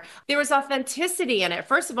 rather. There was authenticity in it.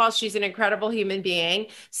 First of all, she's an incredible human being.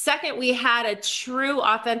 Second, we had a true,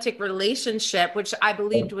 authentic relationship, which I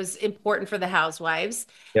believed was important for the housewives.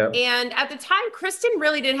 Yep. And at the time, Kristen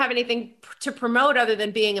really didn't have anything to promote other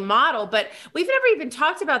than being a model, but we've never even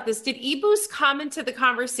talked about this. Did eBoost come into the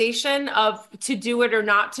conversation of to do it or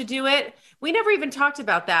not to do it? We never even talked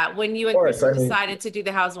about that when you and Kristen decided to do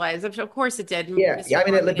the Housewives. Of course it did. Yeah. I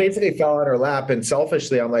mean, it basically fell on her lap, and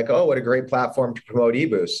selfishly, I'm like, oh, what a great platform to promote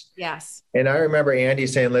eBoost. Yes. And I remember Andy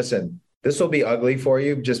saying, listen, this will be ugly for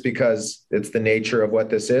you just because it's the nature of what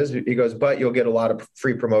this is. He goes, but you'll get a lot of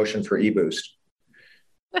free promotion for eBoost.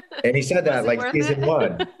 And he said that like season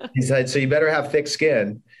 1. He said, so you better have thick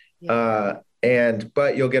skin. Yeah.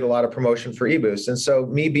 But you'll get a lot of promotion for eBoost. And so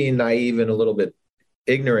me being naive and a little bit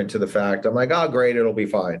ignorant to the fact, I'm like, oh, great, it'll be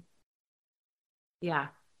fine. Yeah.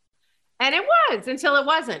 And it was, until it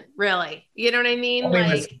wasn't, really. You know what I mean?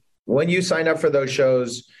 When you sign up for those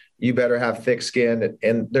shows, you better have thick skin,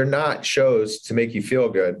 and they're not shows to make you feel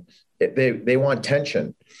good. they want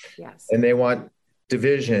tension. Yes. And they want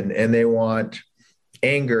division, and they want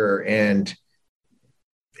anger, and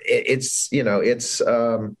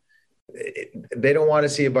they don't want to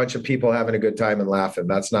see a bunch of people having a good time and laughing.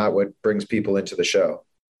 That's not what brings people into the show.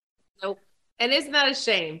 Nope. And isn't that a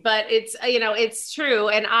shame? But it's, it's true.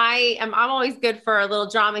 And I'm always good for a little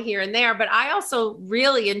drama here and there, but I also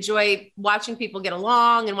really enjoy watching people get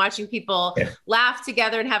along and watching people laugh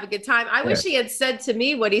together and have a good time. I wish he had said to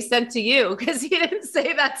me what he said to you, because he didn't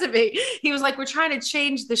say that to me. He was like, we're trying to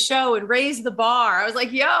change the show and raise the bar. I was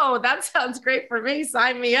like, yo, that sounds great for me.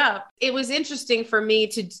 Sign me up. It was interesting for me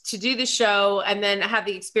to do the show and then have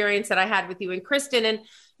the experience that I had with you and Kristen. And,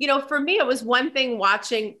 for me, it was one thing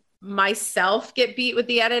watching myself get beat with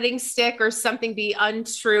the editing stick or something be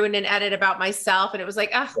untrue in an edit about myself. And it was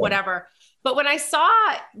like, whatever. But when I saw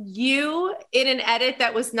you in an edit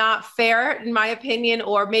that was not fair, in my opinion,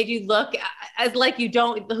 or made you look as like you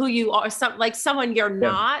don't, who you are, like someone you're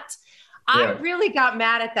not, I really got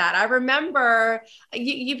mad at that. I remember,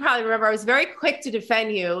 you probably remember, I was very quick to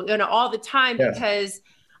defend you, all the time, because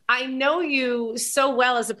I know you so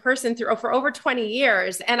well as a person for over 20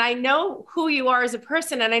 years. And I know who you are as a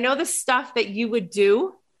person. And I know the stuff that you would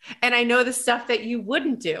do. And I know the stuff that you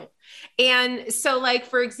wouldn't do. And so, like,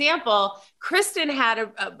 for example, Kristen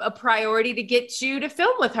had a priority to get you to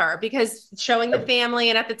film with her because showing the family.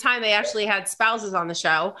 And at the time they actually had spouses on the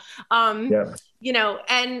show.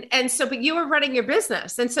 And so, but you were running your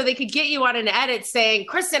business. And so they could get you on an edit saying,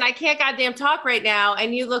 Kristen, I can't goddamn talk right now.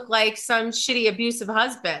 And you look like some shitty abusive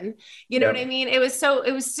husband. You know what I mean? It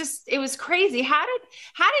was crazy. How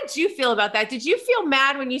did you feel about that? Did you feel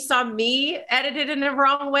mad when you saw me edited in the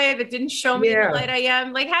wrong way that didn't show me the light I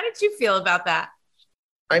am? Like, how did you feel about that?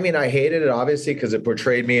 I mean, I hated it obviously because it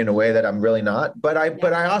portrayed me in a way that I'm really not, but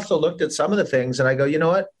I also looked at some of the things and I go, you know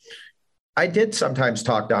what? I did sometimes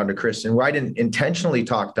talk down to Kristen, where I didn't intentionally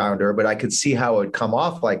talk down to her, but I could see how it would come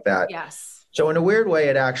off like that. Yes. So in a weird way,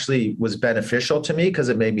 it actually was beneficial to me because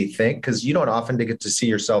it made me think, because you don't often get to see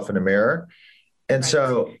yourself in a mirror. And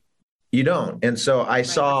so you don't. And so I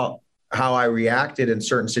saw how I reacted in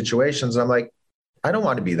certain situations. I'm like, I don't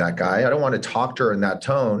want to be that guy. I don't want to talk to her in that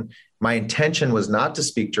tone. My intention was not to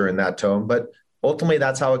speak to her in that tone, but ultimately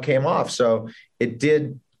that's how it came off. So it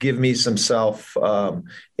did give me some self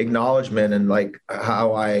acknowledgement and like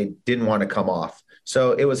how I didn't want to come off.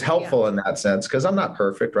 So it was helpful in that sense, because I'm not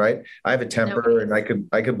perfect, right? I have a temper and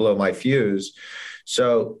I could blow my fuse.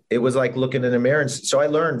 So it was like looking in the mirror. And so I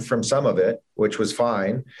learned from some of it, which was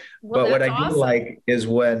fine. Well, but what I didn't like is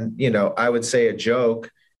when, I would say a joke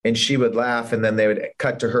and she would laugh and then they would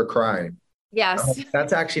cut to her crying. Yes.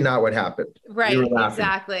 That's actually not what happened. Right.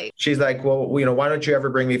 Exactly. She's like, well, why don't you ever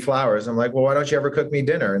bring me flowers? I'm like, well, why don't you ever cook me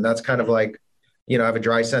dinner? And that's kind of like, I have a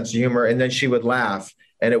dry sense of humor. And then she would laugh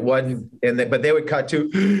and it wasn't, but they would cut to,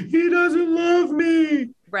 he doesn't love me.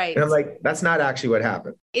 Right. And I'm like, that's not actually what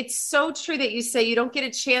happened. It's so true that you say you don't get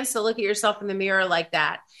a chance to look at yourself in the mirror like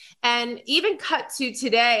that. And even cut to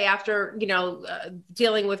today after,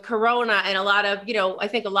 dealing with Corona and a lot of, I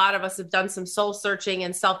think a lot of us have done some soul searching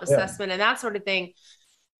and self-assessment and that sort of thing.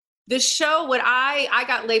 The show, what I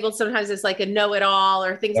got labeled sometimes as like a know-it-all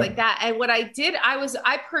or things like that. And what I did,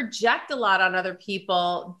 I project a lot on other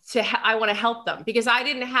people I want to help them because I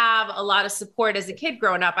didn't have a lot of support as a kid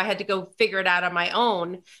growing up. I had to go figure it out on my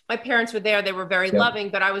own. My parents were there. They were very loving,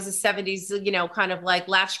 but I was a 70s, kind of like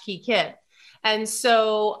latchkey kid. And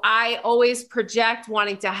so I always project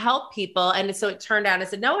wanting to help people. And so it turned out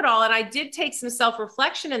as a know-it-all. And I did take some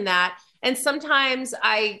self-reflection in that. And sometimes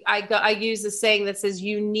I use a saying that says,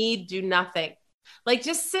 you need do nothing. Like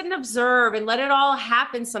just sit and observe and let it all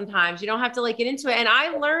happen sometimes. You don't have to get into it. And I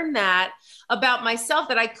learned that about myself,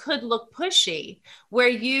 that I could look pushy, where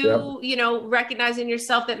you recognizing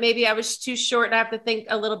yourself that maybe I was too short and I have to think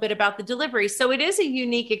a little bit about the delivery. So it is a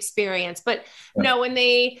unique experience, but when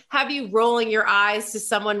they have you rolling your eyes to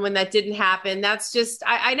someone when that didn't happen, that's just,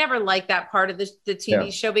 I never liked that part of the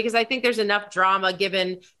TV show because I think there's enough drama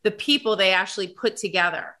given the people they actually put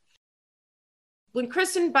together. By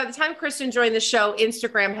the time Kristen joined the show,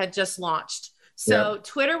 Instagram had just launched. So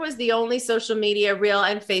Twitter was the only social media, Reel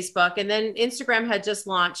and Facebook. And then Instagram had just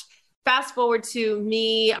launched. Fast forward to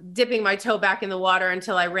me dipping my toe back in the water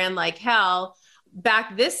until I ran like hell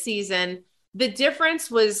back this season. The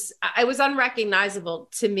difference was, it was unrecognizable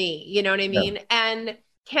to me. You know what I mean? And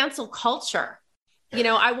cancel culture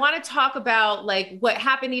I want to talk about like what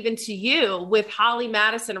happened even to you with Holly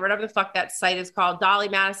Madison or whatever the fuck that site is called, Dolly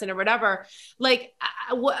Madison or whatever. Like,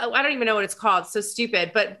 I don't even know what it's called. It's so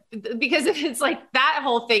stupid. But because it's like that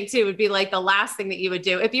whole thing too would be like the last thing that you would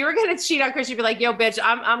do. If you were going to cheat on Chris, you'd be like, yo, bitch,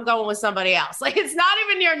 I'm going with somebody else. Like, it's not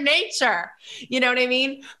even your nature. You know what I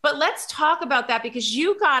mean? But let's talk about that because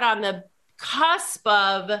you got on the cusp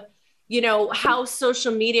of, how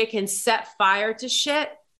social media can set fire to shit.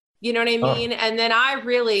 You know what I mean? And then I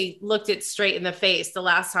really looked it straight in the face the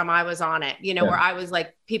last time I was on it, where I was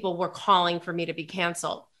like, people were calling for me to be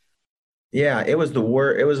canceled. Yeah, it was the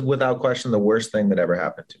worst. It was without question the worst thing that ever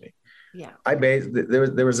happened to me. Yeah.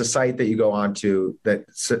 There was a site that you go on to that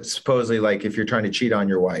supposedly like if you're trying to cheat on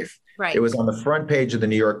your wife. Right. It was on the front page of the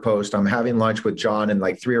New York Post. I'm having lunch with John and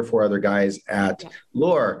like 3 or 4 other guys at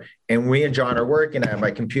Lure. And we and John are working at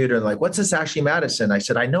my computer and like, what's this Ashley Madison? I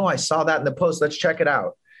said, I know I saw that in the Post. Let's check it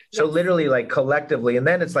out. So literally like collectively, and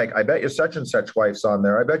then it's like, I bet you such and such wife's on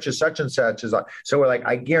there. I bet you such and such is on. So we're like,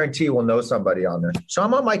 I guarantee we'll know somebody on there. So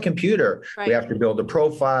I'm on my computer. Right. We have to build a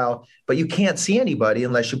profile, but you can't see anybody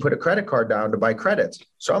unless you put a credit card down to buy credits.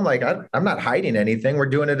 So I'm like, I'm not hiding anything. We're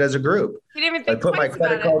doing it as a group. You didn't even think I put my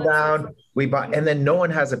credit card down. We buy, and then no one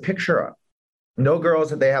has a picture up. No girls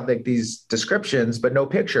that they have like these descriptions, but no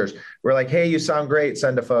pictures. We're like, hey, you sound great.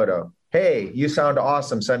 Send a photo. Hey, you sound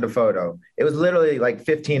awesome. Send a photo. It was literally like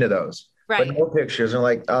 15 of those, but no pictures. And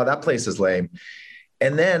like, oh, that place is lame.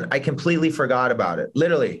 And then I completely forgot about it.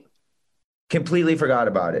 Literally completely forgot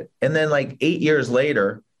about it. And then like 8 years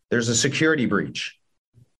later, there's a security breach.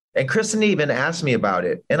 And Kristen even asked me about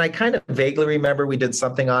it. And I kind of vaguely remember we did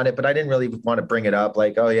something on it, but I didn't really want to bring it up.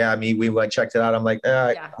 Like, oh yeah, we went, checked it out. I'm like,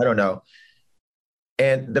 I don't know.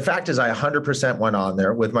 And the fact is I 100% went on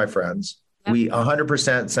there with my friends. Yep. We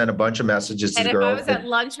 100% sent a bunch of messages to the girls. And if I was at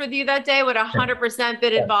lunch with you that day, would 100%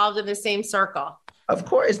 been involved in the same circle. Of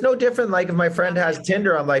course. It's no different. Like if my friend has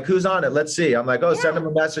Tinder, I'm like, who's on it? Let's see. I'm like, send them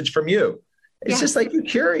a message from you. It's just like, you're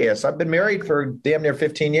curious. I've been married for damn near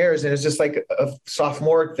 15 years. And it's just like a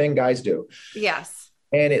sophomore thing guys do. Yes.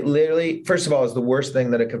 And it literally, first of all, is the worst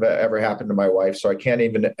thing that could ever happen to my wife. So I can't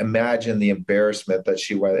even imagine the embarrassment that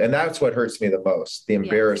she went. And that's what hurts me the most, the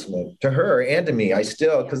embarrassment to her and to me. I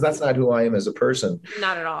still, because that's not who I am as a person.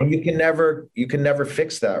 Not at all. And you can never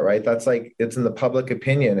fix that, right? That's like, it's in the public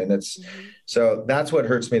opinion. And it's, so that's what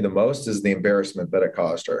hurts me the most is the embarrassment that it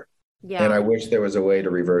caused her. Yeah. And I wish there was a way to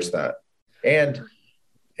reverse that. And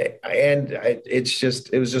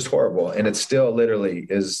it was just horrible. And it still literally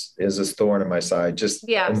is a thorn in my side, just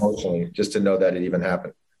emotionally, just to know that it even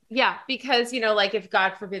happened. Yeah. Because, like if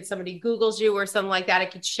God forbid somebody Googles you or something like that, it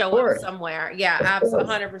could show up somewhere. Yeah,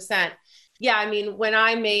 absolutely. 100%. Yeah. I mean, when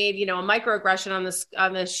I made, a microaggression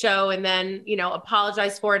on this show and then,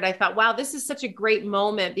 apologized for it, I thought, wow, this is such a great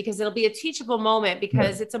moment because it'll be a teachable moment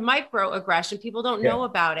because it's a microaggression. People don't know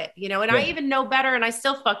about it, and I even know better and I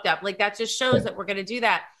still fucked up. Like that just shows that we're going to do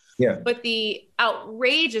that. Yeah. But the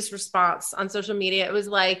outrageous response on social media, it was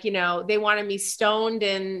like, they wanted me stoned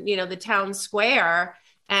in, the town square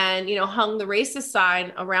and, hung the racist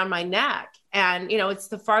sign around my neck. And, it's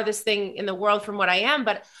the farthest thing in the world from what I am.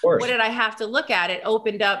 But what did I have to look at? It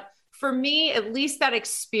opened up, for me, at least that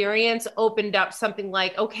experience opened up something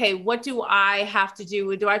like, okay, what do I have to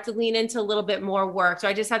do? Do I have to lean into a little bit more work? Do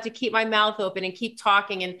I just have to keep my mouth open and keep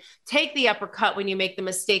talking and take the uppercut when you make the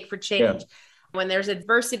mistake for change? Yeah. When there's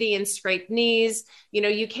adversity and scraped knees,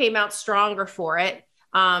 you came out stronger for it.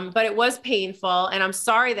 But it was painful. And I'm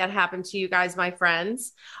sorry that happened to you guys, my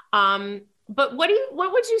friends. But what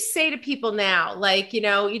would you say to people now? Like,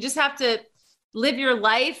 you just have to live your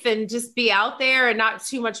life and just be out there and not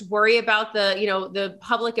too much worry about the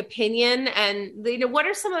public opinion. And, what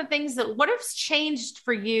are some of the things what has changed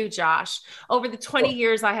for you, Josh, over the 20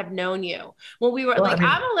 years I have known you? When we were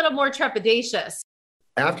I'm a little more trepidatious.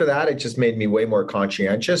 After that, it just made me way more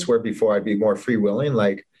conscientious, where before I'd be more free-willing,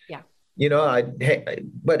 like,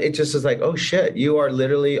 but it just is like, oh shit, you are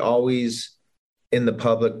literally always in the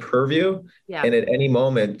public purview. Yeah. And at any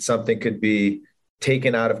moment, something could be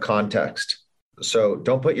taken out of context. So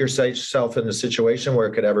don't put yourself in a situation where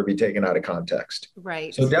it could ever be taken out of context.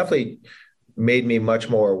 Right. So definitely made me much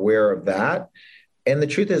more aware of that. And the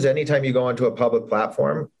truth is, anytime you go onto a public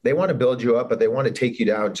platform, they want to build you up, but they want to take you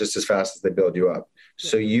down just as fast as they build you up.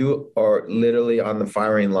 So you are literally on the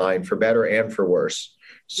firing line for better and for worse.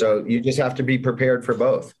 So you just have to be prepared for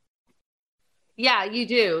both. Yeah, you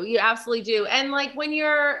do. You absolutely do. And like when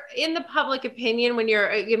you're in the public opinion, when you're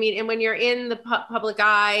in the public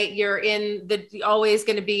eye, you're always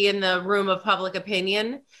going to be in the room of public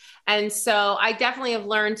opinion. And so I definitely have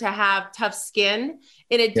learned to have tough skin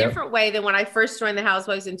in a different way than when I first joined the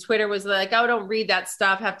Housewives, and Twitter was like, oh, don't read that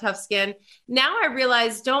stuff, have tough skin. Now I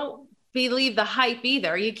realize don't believe the hype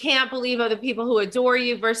either. You can't believe other people who adore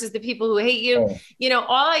you versus the people who hate you. Oh. You know,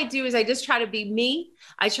 all I do is I just try to be me.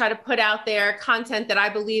 I try to put out there content that I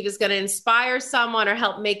believe is going to inspire someone or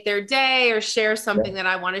help make their day or share something that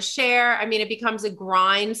I want to share. I mean, it becomes a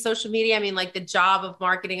grind, social media. I mean, like the job of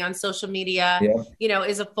marketing on social media, you know,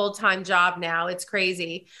 is a full-time job now. It's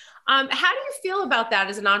crazy. How do you feel about that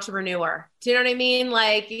as an entrepreneur? Do you know what I mean?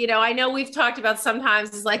 Like, you know, I know we've talked about sometimes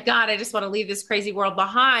it's like, God, I just want to leave this crazy world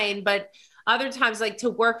behind. But other times, like to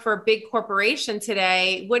work for a big corporation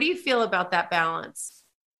today, what do you feel about that balance?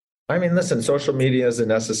 I mean, listen, social media is a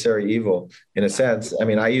necessary evil in a sense. I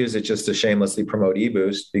mean, I use it just to shamelessly promote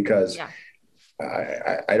eBoost because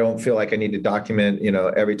I don't feel like I need to document, you know,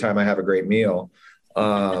 every time I have a great meal.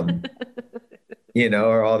 You know,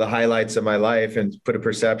 or all the highlights of my life and put a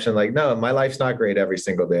perception like, no, my life's not great every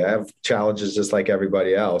single day. I have challenges just like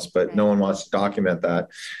everybody else, but no one wants to document that.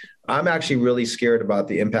 I'm actually really scared about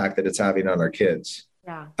the impact that it's having on our kids.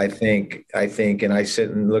 Yeah. I think, and I sit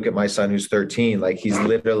and look at my son who's 13, like he's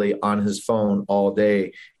literally on his phone all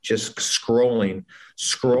day, just scrolling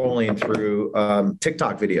through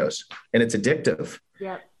TikTok videos, and it's addictive.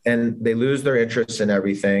 Yep. And they lose their interest in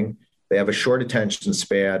everything. They have a short attention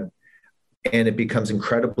span. And it becomes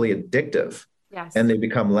incredibly addictive. Yes. And they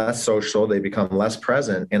become less social. They become less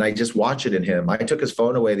present. And I just watch it in him. I took his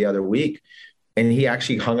phone away the other week and he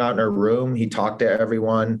actually hung out in our room. He talked to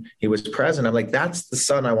everyone. He was present. I'm like, that's the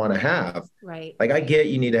son I want to have. Right. Like, I get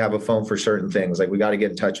you need to have a phone for certain things. Like, we got to get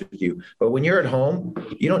in touch with you. But when you're at home,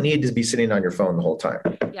 you don't need to be sitting on your phone the whole time.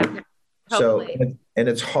 Yeah. Totally. So, and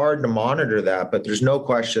it's hard to monitor that, but there's no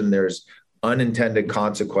question there's unintended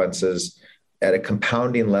consequences at a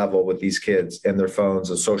compounding level with these kids and their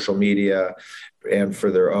phones and social media and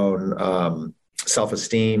for their own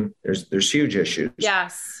self-esteem. There's huge issues.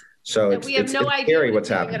 Yes. So we have no idea scary what what's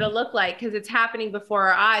happening. It's going to look like because it's happening before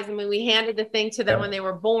our eyes. I mean, we handed the thing to them when they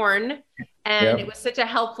were born, and it was such a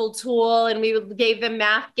helpful tool. And we gave them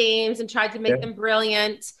math games and tried to make them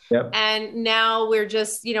brilliant. And now we're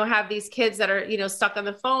just, you know, have these kids that are, you know, stuck on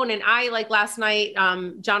the phone. And I, like last night,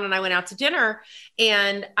 John and I went out to dinner,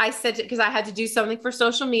 and I said, because I had to do something for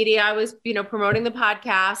social media, I was, you know, promoting the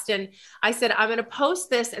podcast, and I said, I'm going to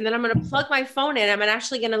post this, and then I'm going to plug my phone in. I'm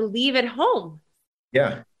actually going to leave it home.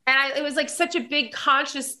 Yeah. And it was like such a big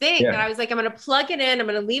conscious thing that I was like, I'm going to plug it in, I'm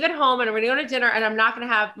going to leave it home, and I'm going to go to dinner, and I'm not going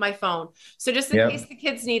to have my phone. So just in case the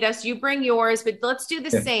kids need us, you bring yours, but let's do the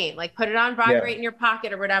same, like put it on vibrate in your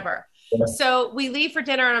pocket or whatever. So we leave for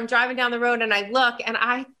dinner, and I'm driving down the road, and I look, and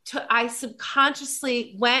I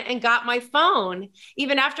subconsciously went and got my phone,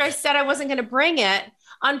 even after I said I wasn't going to bring it,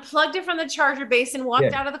 unplugged it from the charger base and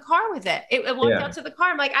walked out of the car with it. It walked out to the car.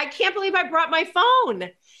 I'm like, I can't believe I brought my phone.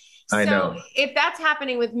 I know. So if that's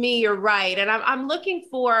happening with me, you're right. And I'm looking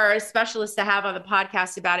for a specialist to have on the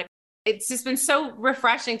podcast about it. It's just been so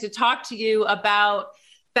refreshing to talk to you about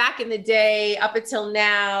back in the day up until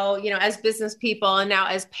now, you know, as business people and now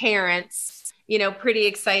as parents, you know, pretty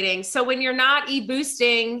exciting. So when you're not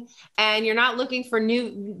e-boosting and you're not looking for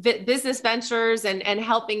new business ventures and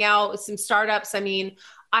helping out with some startups, I mean,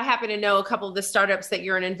 I happen to know a couple of the startups that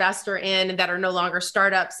you're an investor in that are no longer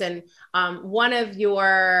startups. And one of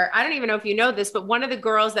your, I don't even know if you know this, but one of the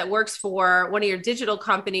girls that works for one of your digital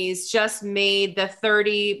companies just made the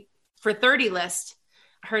 30 for 30 list.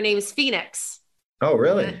 Her name is Phoenix. Oh,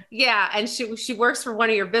 really? Yeah. And she works for one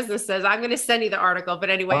of your businesses. I'm going to send you the article, but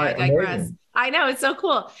anyway, I digress. Amazing. I know, it's so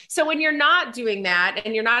cool. So when you're not doing that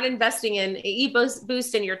and you're not investing in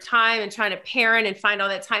e-boost in your time and trying to parent and find all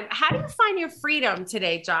that time, how do you find your freedom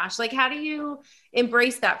today, Josh? Like, how do you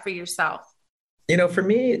embrace that for yourself? You know, for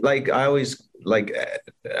me, like I always like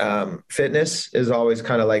fitness is always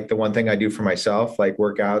kind of like the one thing I do for myself, like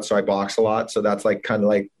work out. So I box a lot. So that's like kind of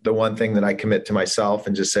like the one thing that I commit to myself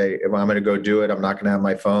and just say, if I'm going to go do it, I'm not going to have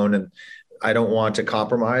my phone, and I don't want to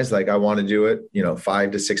compromise. Like I want to do it, you know,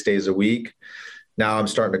 5 to 6 days a week. Now I'm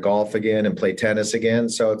starting to golf again and play tennis again.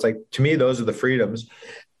 So it's like, to me, those are the freedoms.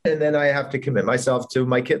 And then I have to commit myself to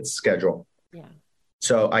my kids' schedule. Yeah.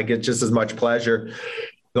 So I get just as much pleasure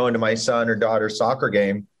going to my son or daughter's soccer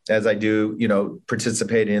game as I do, you know,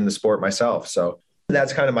 participating in the sport myself. So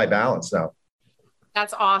that's kind of my balance now.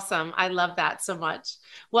 That's awesome. I love that so much.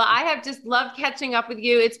 Well, I have just loved catching up with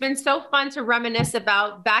you. It's been so fun to reminisce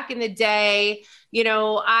about back in the day. You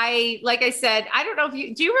know, like I said, I don't know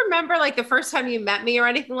if do you remember like the first time you met me or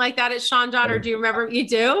anything like that at Sean John, or do you remember? You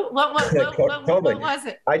do? What was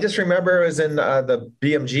it? I just remember it was in the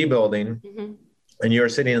BMG building, and you were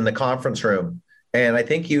sitting in the conference room, And I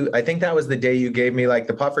think that was the day you gave me like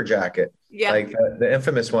the puffer jacket. Yeah. Like the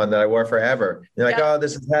infamous one that I wore forever. You're like, oh,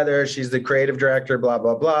 this is Heather. She's the creative director, blah,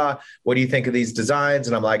 blah, blah. What do you think of these designs?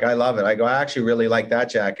 And I'm like, I love it. I go, I actually really like that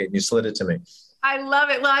jacket. And you slid it to me. I love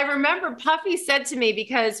it. Well, I remember Puffy said to me,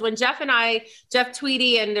 because when Jeff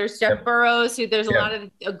Tweedy, and there's Jeff Burrows, who there's a lot of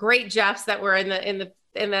great Jeffs that were in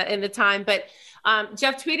the time, but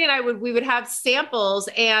Jeff Tweedy and we would have samples,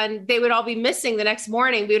 and they would all be missing the next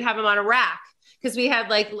morning. We would have them on a rack, because we had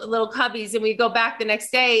like little cubbies, and we'd go back the next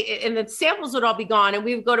day and the samples would all be gone. And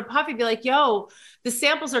we would go to Puffy and be like, yo, the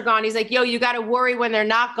samples are gone. He's like, yo, you got to worry when they're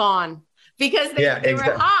not gone, because they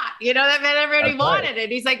were hot, that meant everybody wanted it.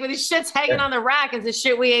 He's like, well, this shit's hanging on the rack is the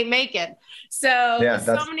shit we ain't making. So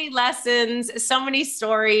so many lessons, so many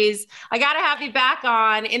stories. I got to have you back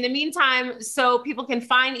on. In the meantime, so people can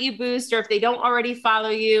find eBoost, or if they don't already follow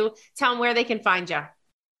you, tell them where they can find you.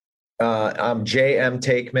 I'm JM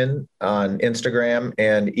Takeman on Instagram,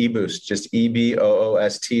 and eBoost, just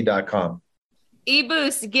EBOOST.com.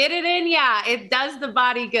 eBoost, get it in. Yeah, it does the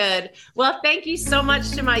body good. Well, thank you so much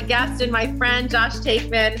to my guest and my friend, Josh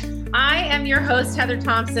Takeman. I am your host, Heather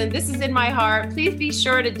Thompson. This is In My Heart. Please be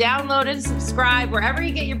sure to download and subscribe wherever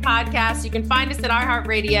you get your podcasts. You can find us at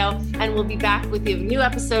iHeartRadio, and we'll be back with a new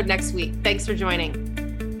episode next week. Thanks for joining.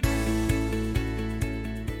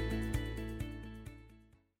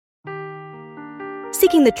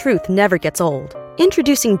 Seeking the truth never gets old.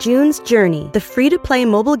 Introducing June's Journey, the free-to-play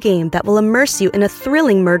mobile game that will immerse you in a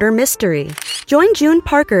thrilling murder mystery. Join June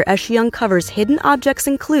Parker as she uncovers hidden objects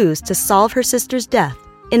and clues to solve her sister's death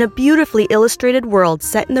in a beautifully illustrated world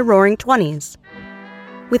set in the Roaring '20s.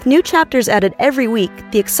 With new chapters added every week,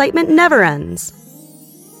 the excitement never ends.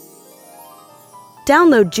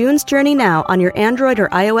 Download June's Journey now on your Android or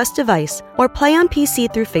iOS device, or play on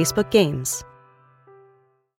PC through Facebook Games.